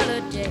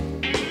holiday.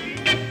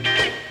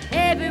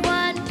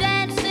 Everyone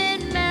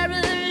dancing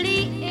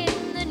merrily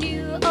in the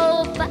new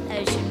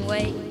old-fashioned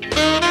way.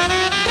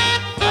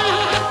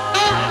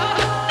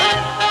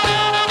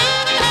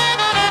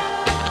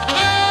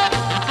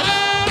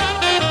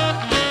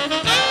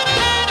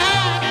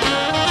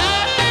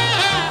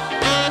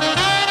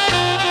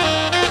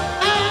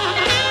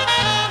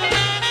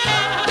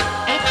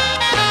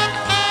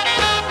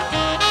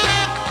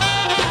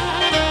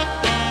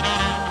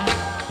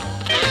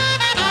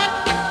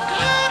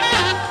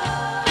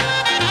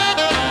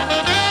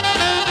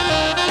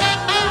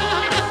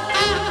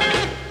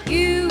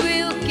 You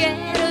will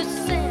get a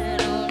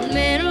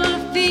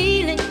sentimental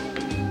feeling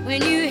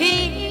when you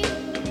hear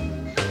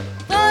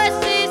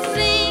voices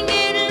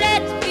singing,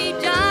 let's be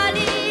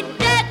jolly,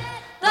 deck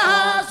the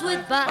halls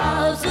with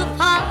boughs of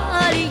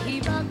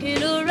holly.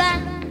 Rocking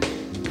around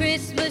the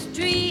Christmas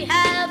tree,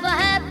 have a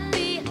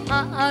happy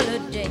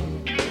holiday.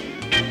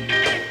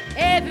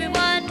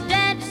 Everyone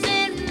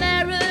dancing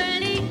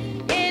merrily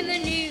in the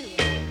new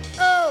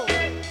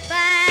old-fashioned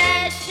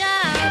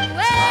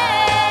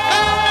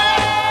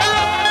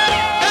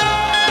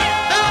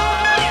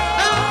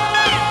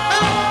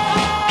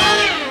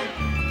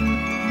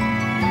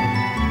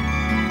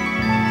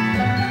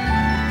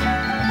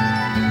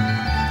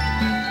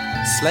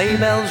Sleigh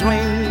bells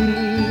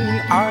ring,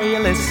 are you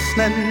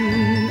listening?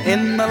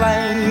 In the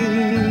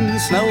lane,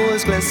 snow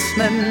is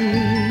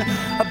glistening,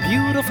 a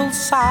beautiful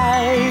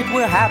sight.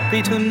 We're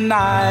happy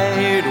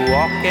tonight,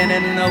 walking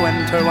in a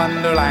winter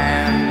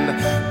wonderland.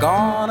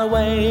 Gone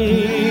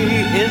away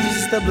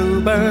is the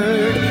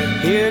bluebird,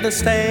 here to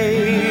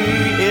stay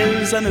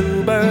is a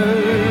new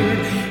bird.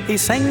 He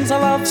sings a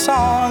love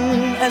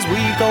song as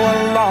we go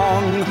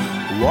along,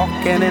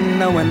 walking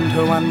in a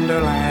winter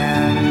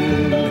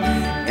wonderland.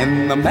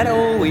 In the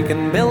meadow we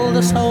can build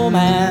a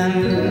snowman,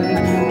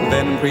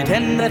 then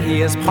pretend that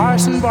he is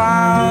Parson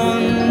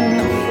Brown.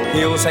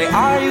 He'll say,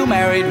 are you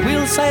married?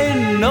 We'll say,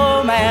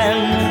 no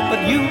man,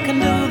 but you can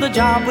do the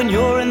job when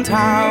you're in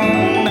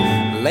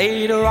town.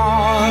 Later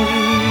on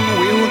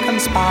we'll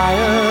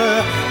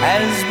conspire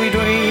as we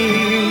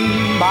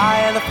dream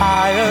by the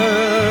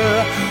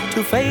fire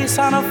to face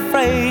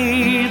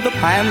unafraid the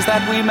plans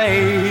that we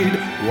made,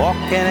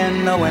 walking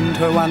in a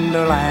winter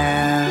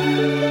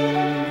wonderland.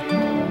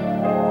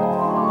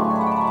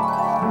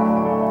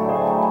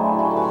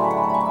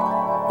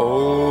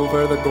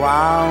 Over the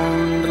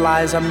ground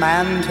lies a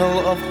mantle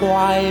of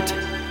white.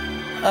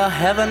 A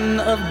heaven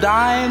of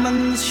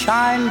diamonds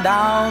shine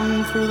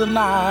down through the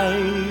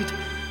night.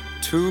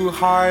 Two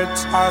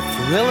hearts are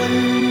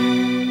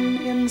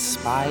thrilling in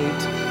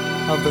spite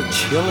of the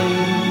chilling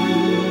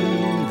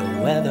the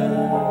weather.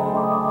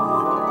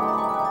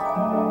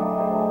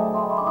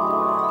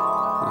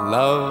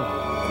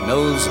 Love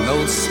knows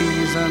no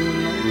season,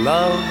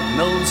 love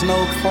knows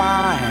no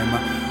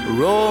clime.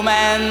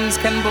 Romance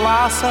can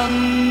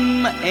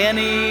blossom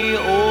any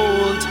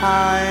old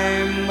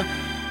time.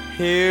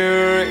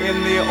 Here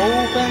in the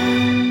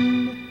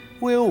open,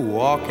 we're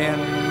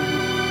walking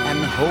and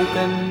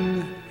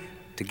hoping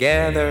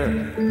together,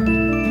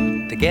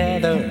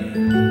 together,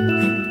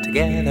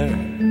 together,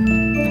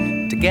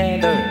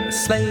 together.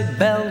 Sleigh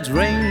bells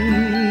ring,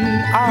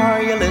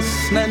 are you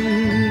listening?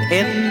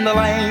 In the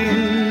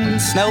lane,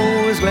 snow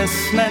is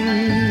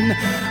glistening.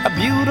 A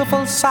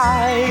beautiful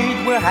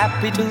sight, we're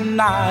happy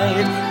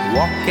tonight.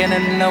 Walking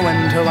in a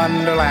winter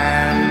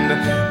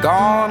wonderland.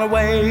 Gone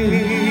away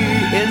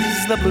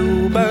is the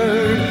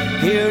bluebird,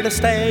 here to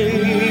stay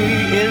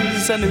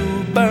is a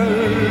new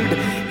bird.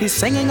 He's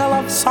singing a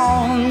love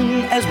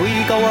song as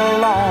we go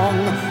along,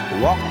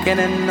 walking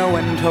in a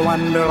winter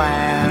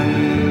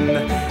wonderland.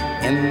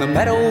 In the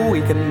meadow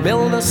we can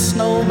build a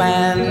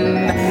snowman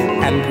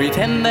and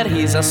pretend that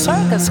he's a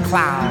circus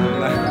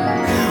clown.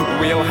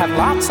 We'll have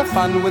lots of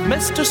fun with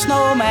Mr.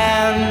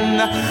 Snowman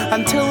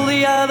until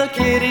the other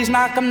kiddies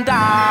knock him down.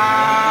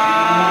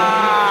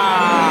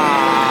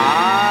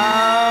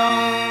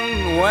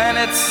 When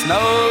it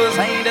snows,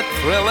 ain't it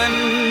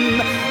thrilling?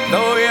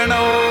 Though your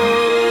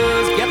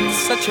nose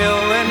gets a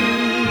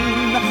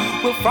chillin',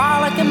 we'll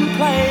frolic and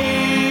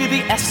play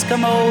the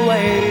Eskimo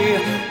way,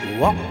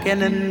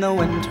 walking in a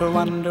winter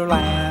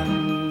wonderland,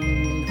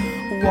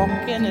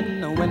 walking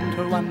in a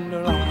winter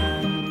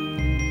wonderland,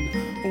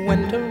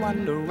 winter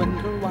wonder,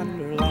 winter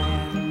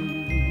wonderland,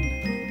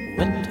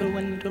 winter,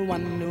 winter,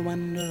 wonder,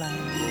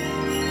 wonderland.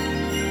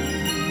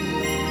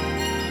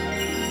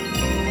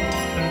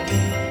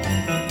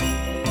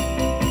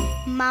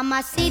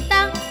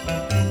 Mamacita,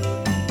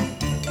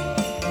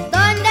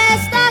 ¿dónde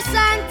está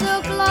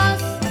Santa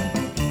Claus?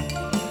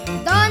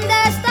 ¿Dónde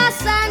está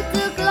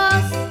Santa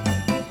Claus?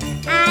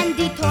 And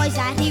the toys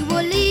that he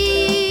will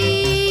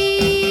leave.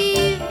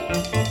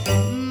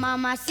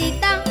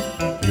 Mamacita,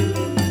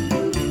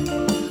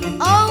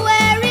 oh,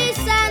 where is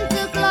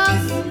Santa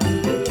Claus?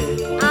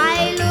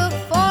 I look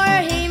for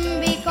him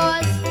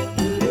because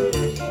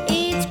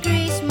it's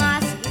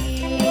Christmas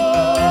Eve.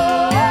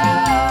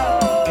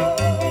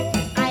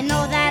 I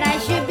know that I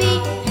should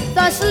be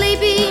so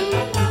sleepy,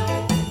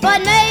 but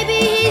maybe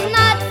he's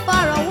not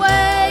far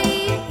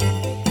away.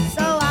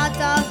 So out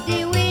of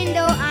the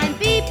window I'm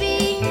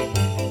peeping,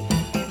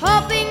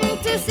 hoping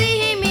to see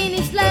him in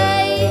his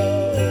sleigh.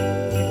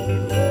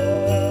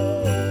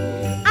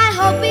 I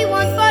hope he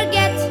won't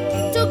forget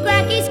to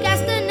crack his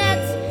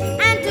castanets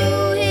and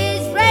to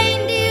his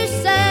reindeer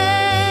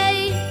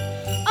say,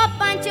 oh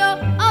Pancho,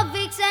 oh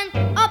Vixen,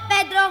 oh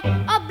Pedro,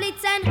 oh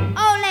Blitzen,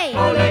 ole,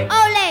 ole,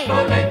 ole,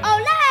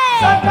 ole,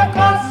 Santa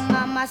Claus.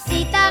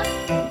 Mamacita,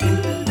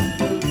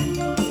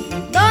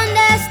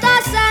 ¿dónde está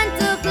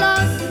Santa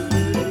Claus?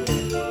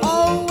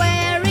 Oh,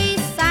 where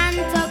is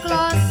Santa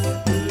Claus?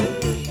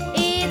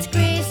 It's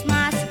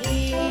Christmas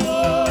Eve.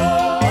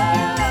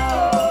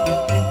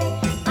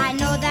 I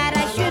know that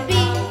I should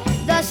be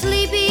the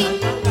sleepy,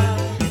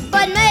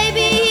 but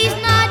maybe he's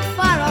not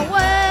far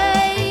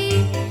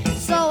away.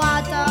 So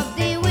out of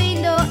the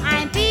window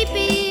I'm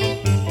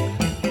peeping,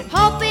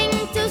 hoping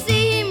to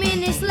see him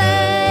in his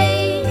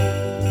sleigh.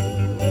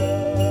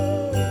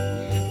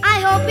 I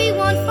hope he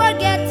won't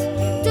forget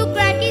to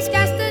crack his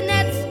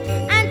castanets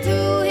and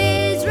to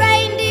his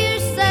reindeer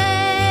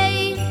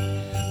say,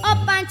 oh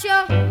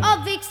Pancho,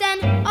 oh Vixen,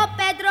 oh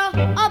Pedro,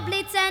 oh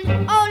Blitzen,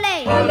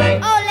 ole, ole,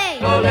 ole,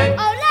 ole,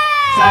 ole,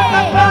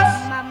 Santa Claus.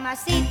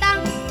 Mamacita,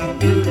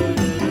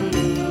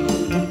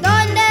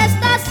 ¿dónde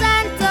está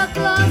Santa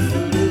Claus?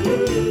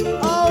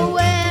 Oh,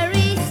 where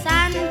is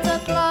Santa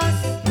Claus?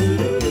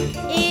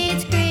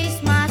 It's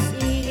Christmas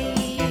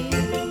Eve.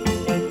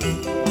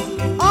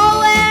 Oh,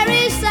 where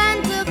is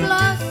Santa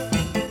Claus?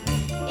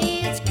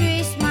 It's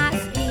Christmas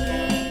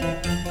Eve.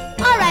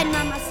 All right,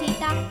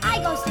 Mamacita, I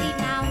go sleep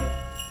now.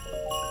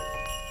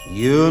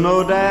 You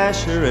know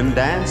Dasher and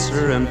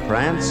Dancer and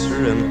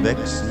Prancer and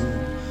Vixen,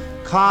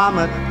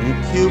 Comet and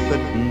Cupid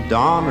and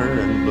Donner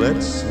and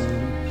Blitzen.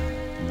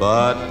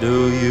 But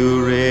do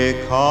you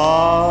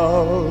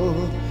recall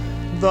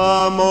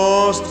the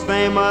most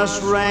famous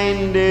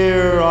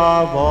reindeer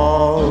of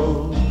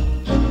all?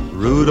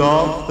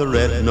 Rudolph the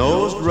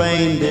red-nosed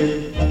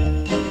reindeer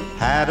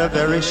had a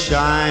very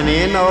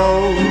shiny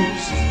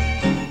nose,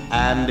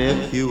 and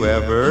if you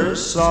ever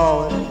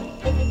saw it,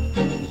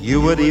 you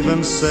would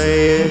even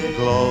say it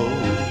glows.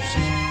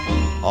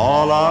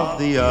 All of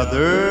the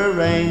other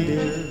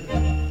reindeer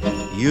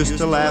used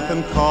to laugh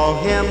and call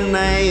him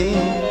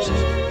names.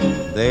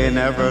 They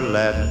never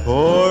let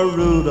poor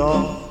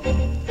Rudolph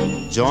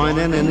join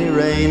in any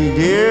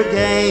reindeer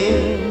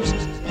games.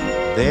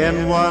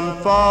 Then one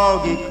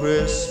foggy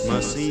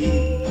Christmas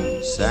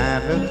Eve,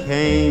 Santa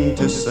came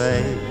to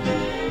say,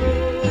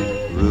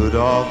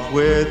 Rudolph,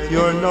 with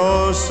your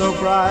nose so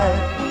bright,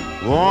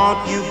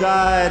 won't you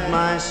guide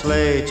my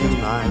sleigh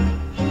tonight?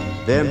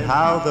 Then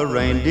how the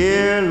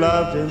reindeer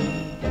loved him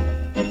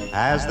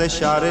as they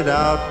shouted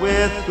out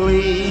with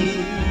glee,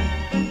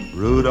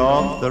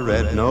 Rudolph the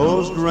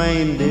red-nosed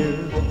reindeer,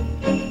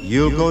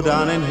 you'll go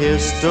down in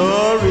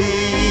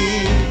history.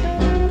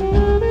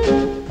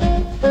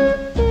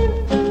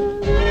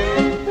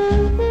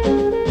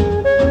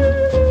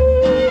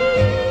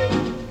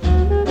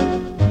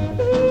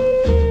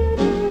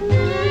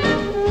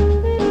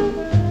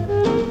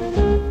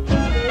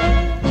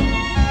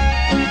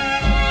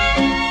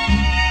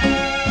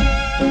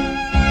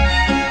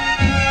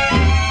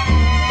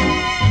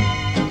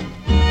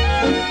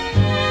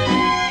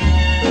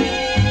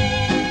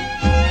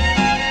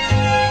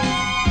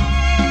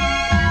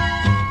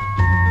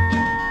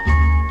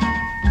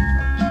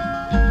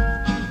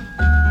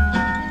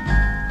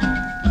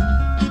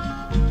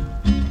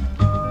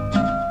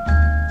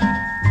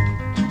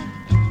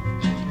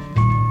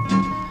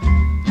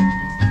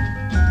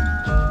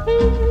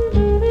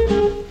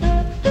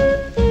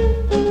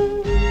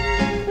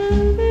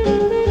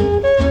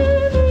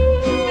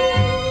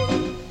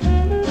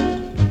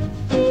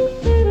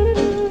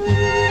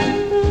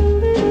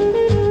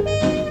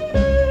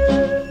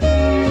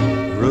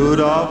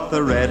 Rudolph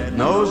the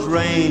red-nosed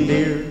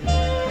reindeer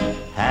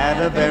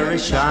had a very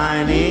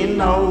shiny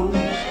nose,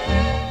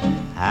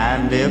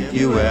 and if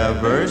you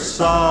ever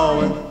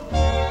saw it,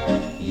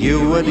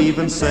 you would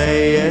even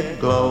say it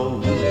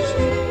glows.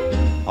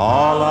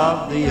 All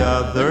of the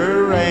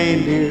other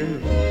reindeer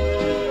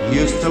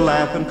used to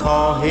laugh and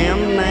call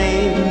him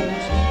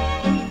names.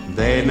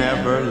 They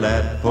never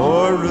let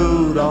poor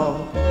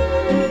Rudolph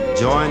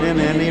join in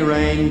any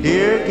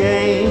reindeer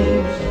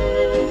games.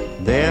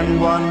 Then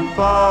one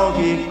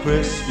foggy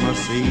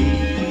Christmas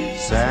Eve,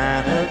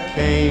 Santa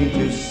came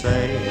to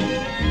say,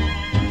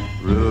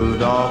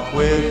 Rudolph,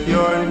 with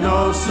your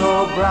nose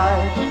so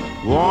bright,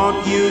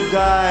 won't you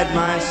guide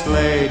my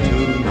sleigh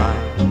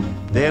tonight?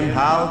 Then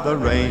how the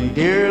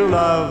reindeer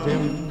loved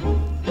him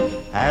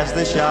as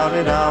they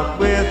shouted out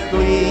with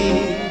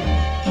glee,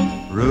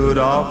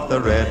 Rudolph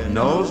the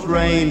red-nosed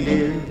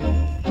reindeer,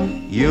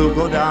 you'll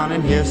go down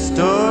in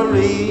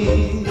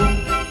history.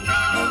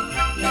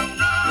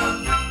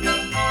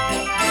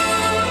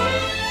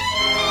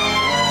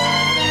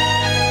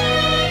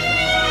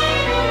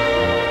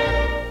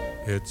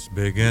 It's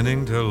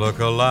beginning to look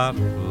a lot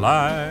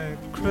like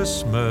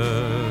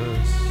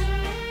Christmas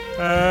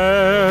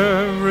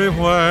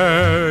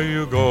everywhere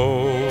you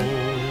go.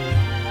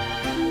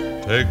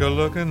 Take a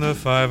look in the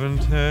 5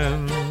 and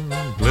 10,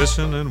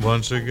 glistening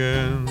once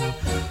again,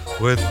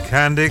 with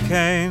candy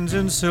canes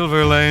and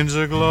silver lanes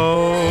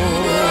aglow.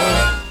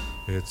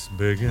 It's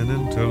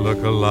beginning to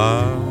look a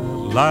lot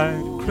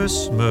like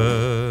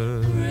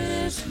Christmas,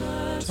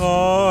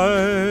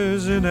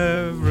 toys in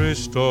every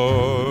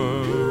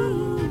store.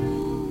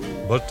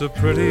 But the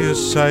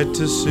prettiest sight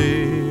to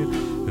see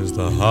is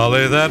the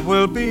holly that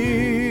will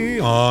be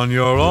on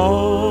your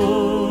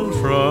own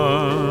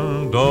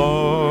front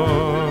door.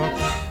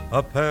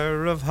 A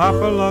pair of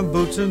hop-along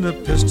boots and a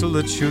pistol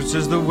that shoots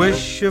is the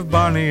wish of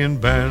Barney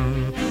and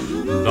Ben.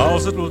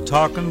 Dolls that will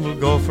talk and will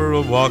go for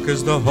a walk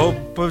is the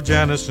hope of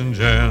Janice and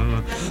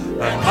Jen.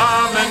 And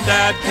Mom and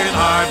Dad can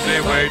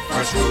hardly wait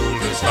for school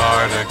to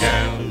start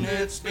again.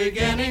 It's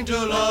beginning to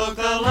look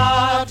a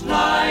lot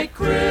like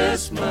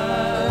Christmas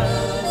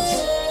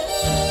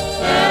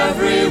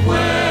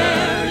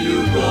everywhere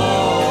you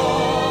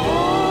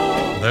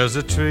go. There's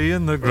a tree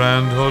in the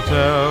Grand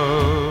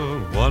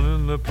Hotel, one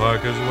in the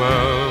park as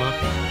well,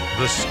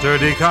 the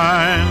sturdy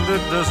kind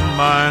that doesn't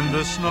mind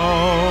the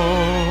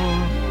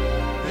snow.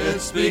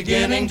 It's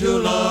beginning to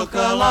look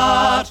a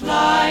lot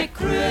like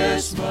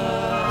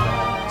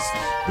Christmas.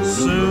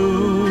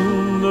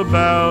 Soon the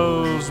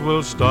bells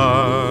will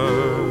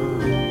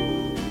start,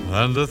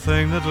 and the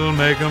thing that'll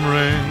make them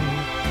ring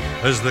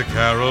is the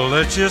carol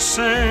that you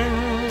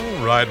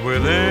sing right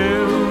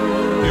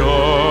within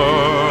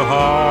your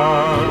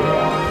heart.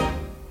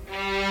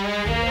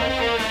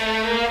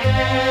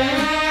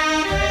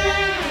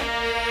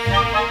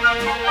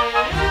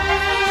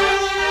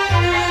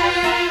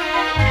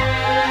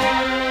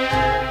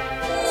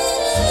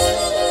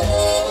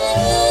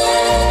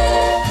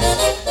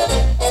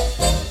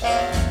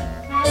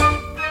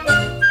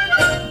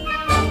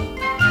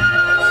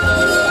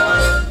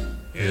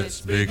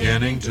 It's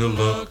beginning to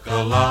look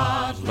a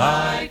lot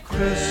like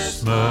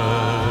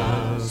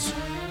Christmas,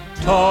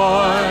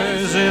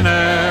 toys in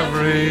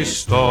every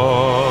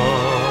store.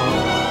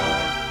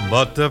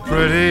 But the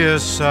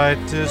prettiest sight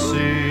to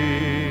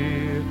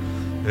see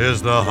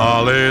is the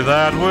holly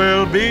that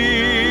will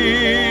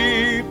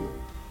be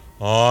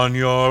on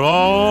your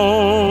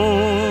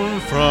own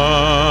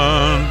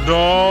front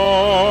door.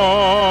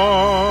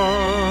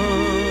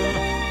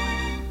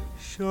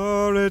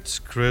 Sure, it's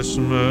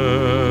Christmas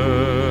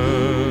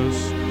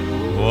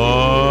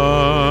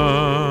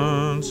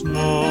once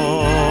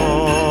more.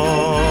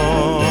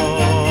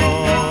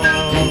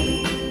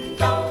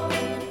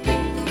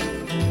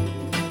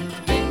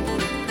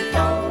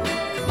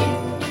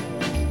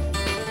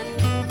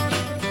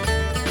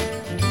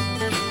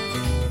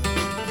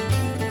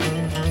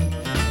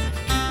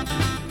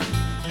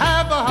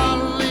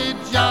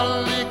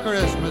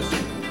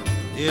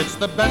 it's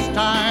the best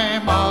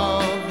time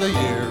of the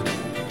year.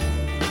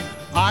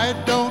 I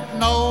don't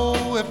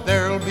know if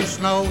there'll be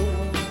snow,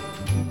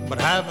 but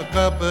have a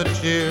cup of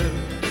cheer.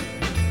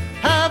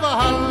 Have a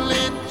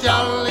holly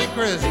jolly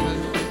Christmas,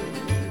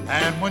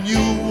 and when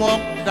you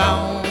walk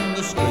down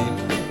the street,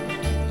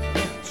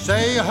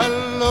 say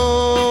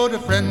hello to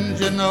friends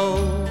you know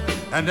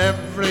and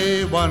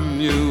everyone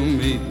you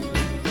meet.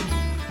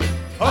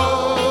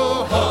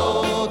 Ho,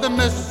 ho, the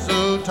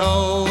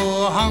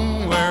mistletoe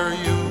hung where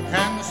you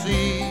can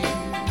see.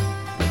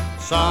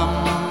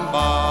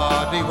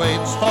 Somebody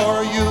waits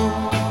for you,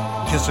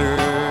 kiss her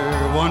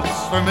once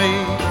for me.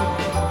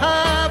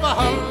 Have a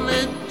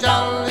holly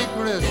jolly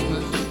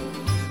Christmas,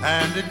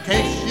 and in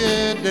case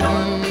you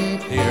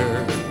didn't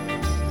hear,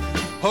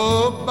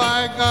 oh,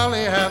 by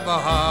golly, have a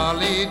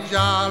holly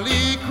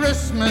jolly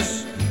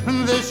Christmas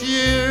this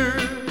year.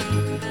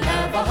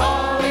 Have a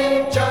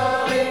holly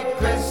jolly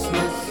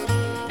Christmas,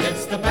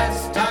 it's the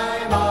best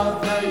time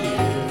of the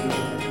year.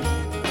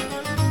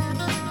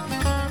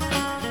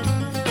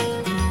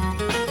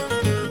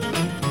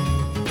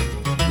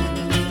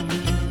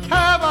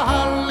 Have a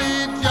holly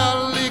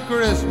jolly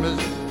Christmas,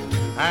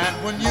 and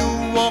when you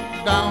walk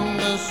down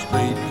the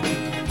street,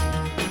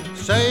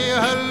 say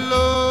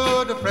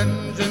hello to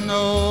friends you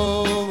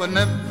know and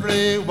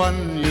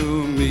everyone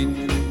you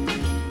meet.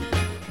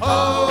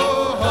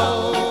 Ho,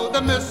 ho,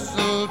 the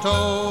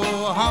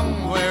mistletoe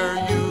hung where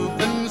you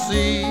can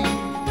see.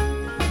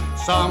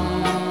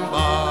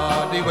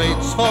 Somebody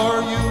waits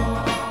for you,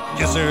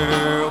 kiss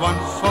her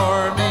once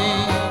for me.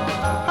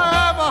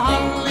 Have a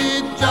holly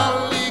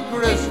jolly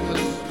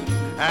Christmas,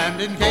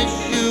 and in case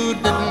you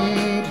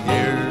didn't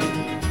hear,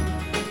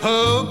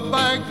 oh,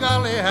 by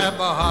golly, have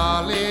a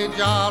holly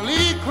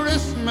jolly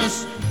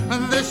Christmas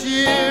this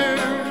year.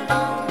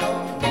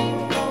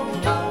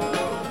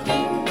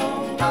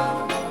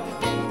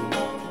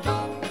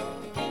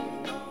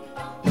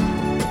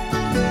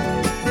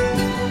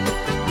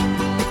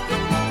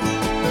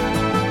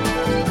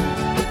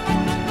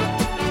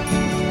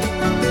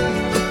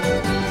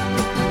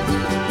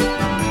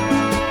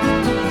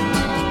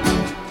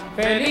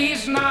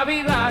 Feliz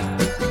Navidad,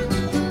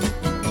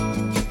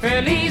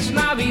 Feliz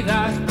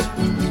Navidad,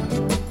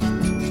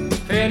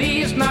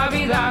 Feliz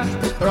Navidad,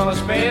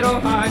 próspero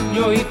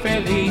año y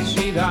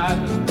felicidad.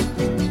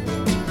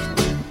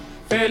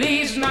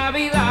 Feliz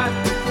Navidad,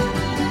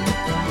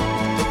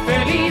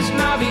 Feliz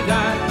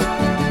Navidad,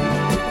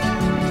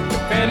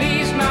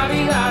 Feliz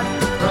Navidad,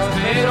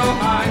 próspero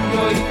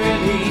año y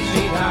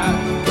felicidad.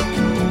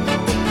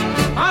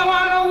 I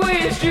wanna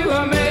wish you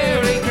a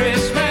Merry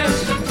Christmas.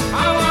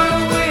 I wanna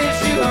wish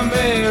you a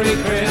Merry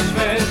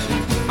Christmas.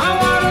 I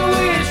wanna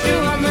wish you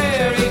a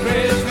Merry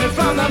Christmas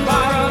from the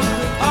bottom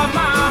of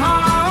my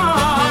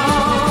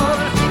heart.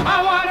 I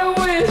wanna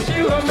wish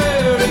you a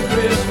Merry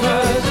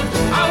Christmas.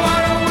 I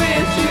wanna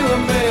wish you a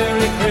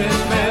Merry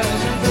Christmas.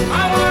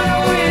 I wanna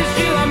wish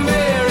you a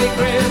Merry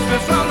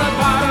Christmas from the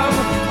bottom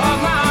of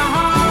my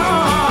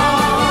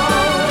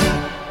heart.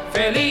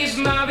 Feliz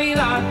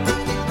Navidad,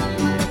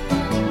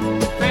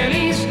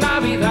 Feliz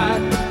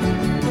Navidad,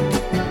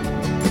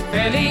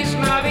 Feliz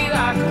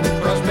Navidad,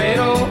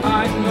 próspero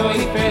año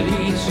y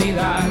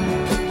felicidad.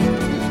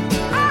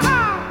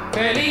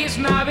 Feliz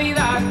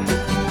Navidad,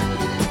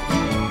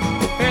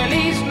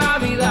 Feliz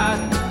Navidad,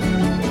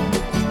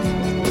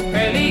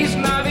 Feliz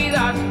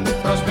Navidad,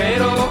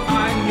 próspero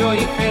año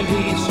y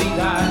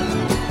felicidad.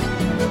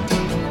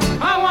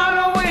 I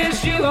wanna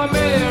wish you a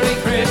Merry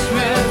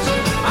Christmas.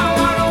 I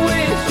wanna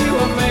wish you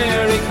a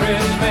Merry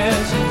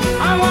Christmas.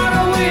 I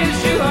wanna wish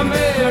you a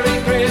Merry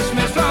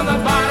Christmas from the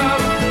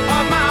bottom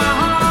of my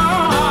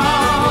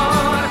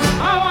heart.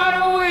 I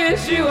wanna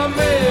wish you a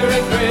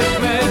Merry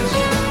Christmas.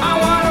 I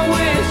wanna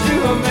wish you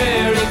a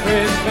Merry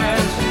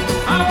Christmas.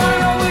 I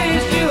wanna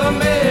wish you a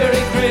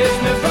Merry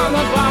Christmas from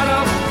the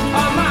bottom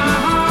of my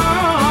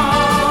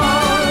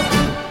heart.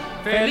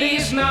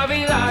 Feliz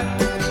Navidad,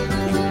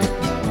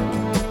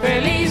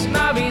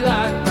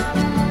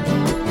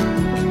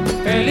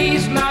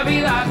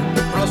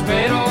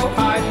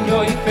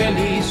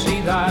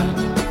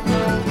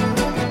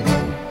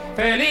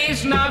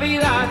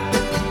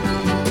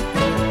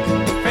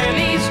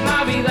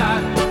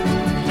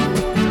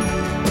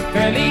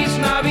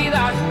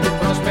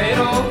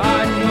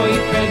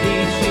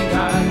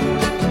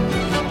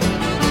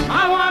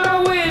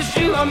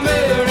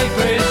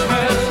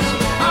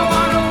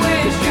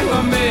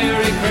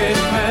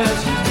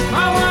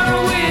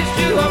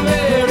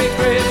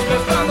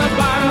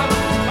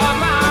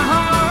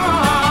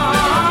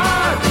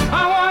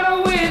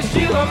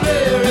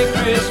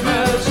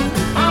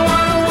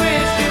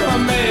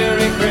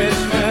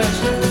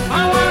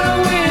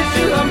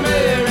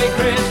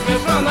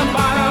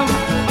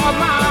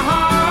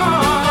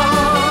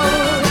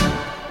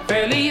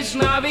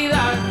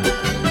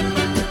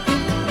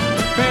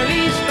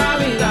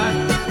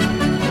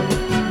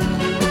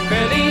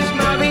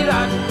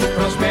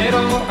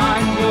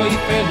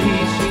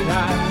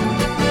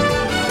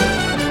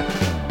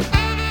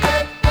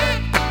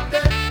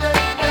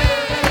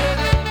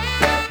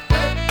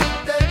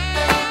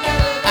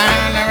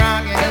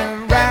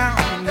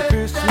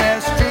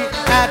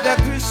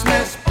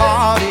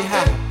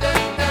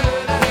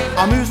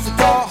 A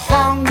mistletoe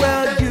hung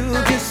where you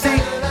can see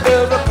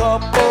every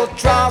couple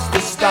tries to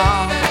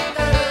start.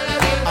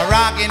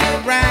 Rocking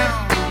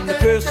around the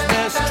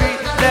Christmas tree,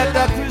 let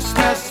the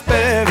Christmas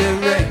fairy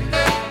ring.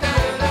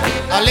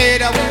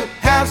 Later we'll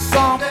have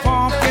some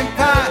pumpkin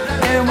pie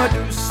and we'll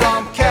do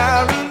some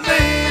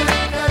caroling.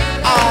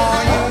 Oh,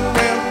 you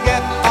will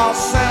get a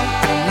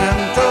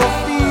sentimental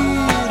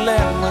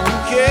feeling when you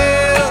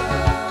kill.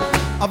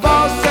 A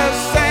voices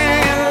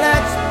saying,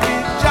 let's be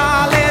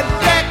jolly,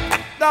 deck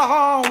the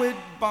hall with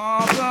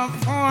bombs of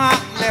fun.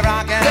 They're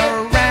rocking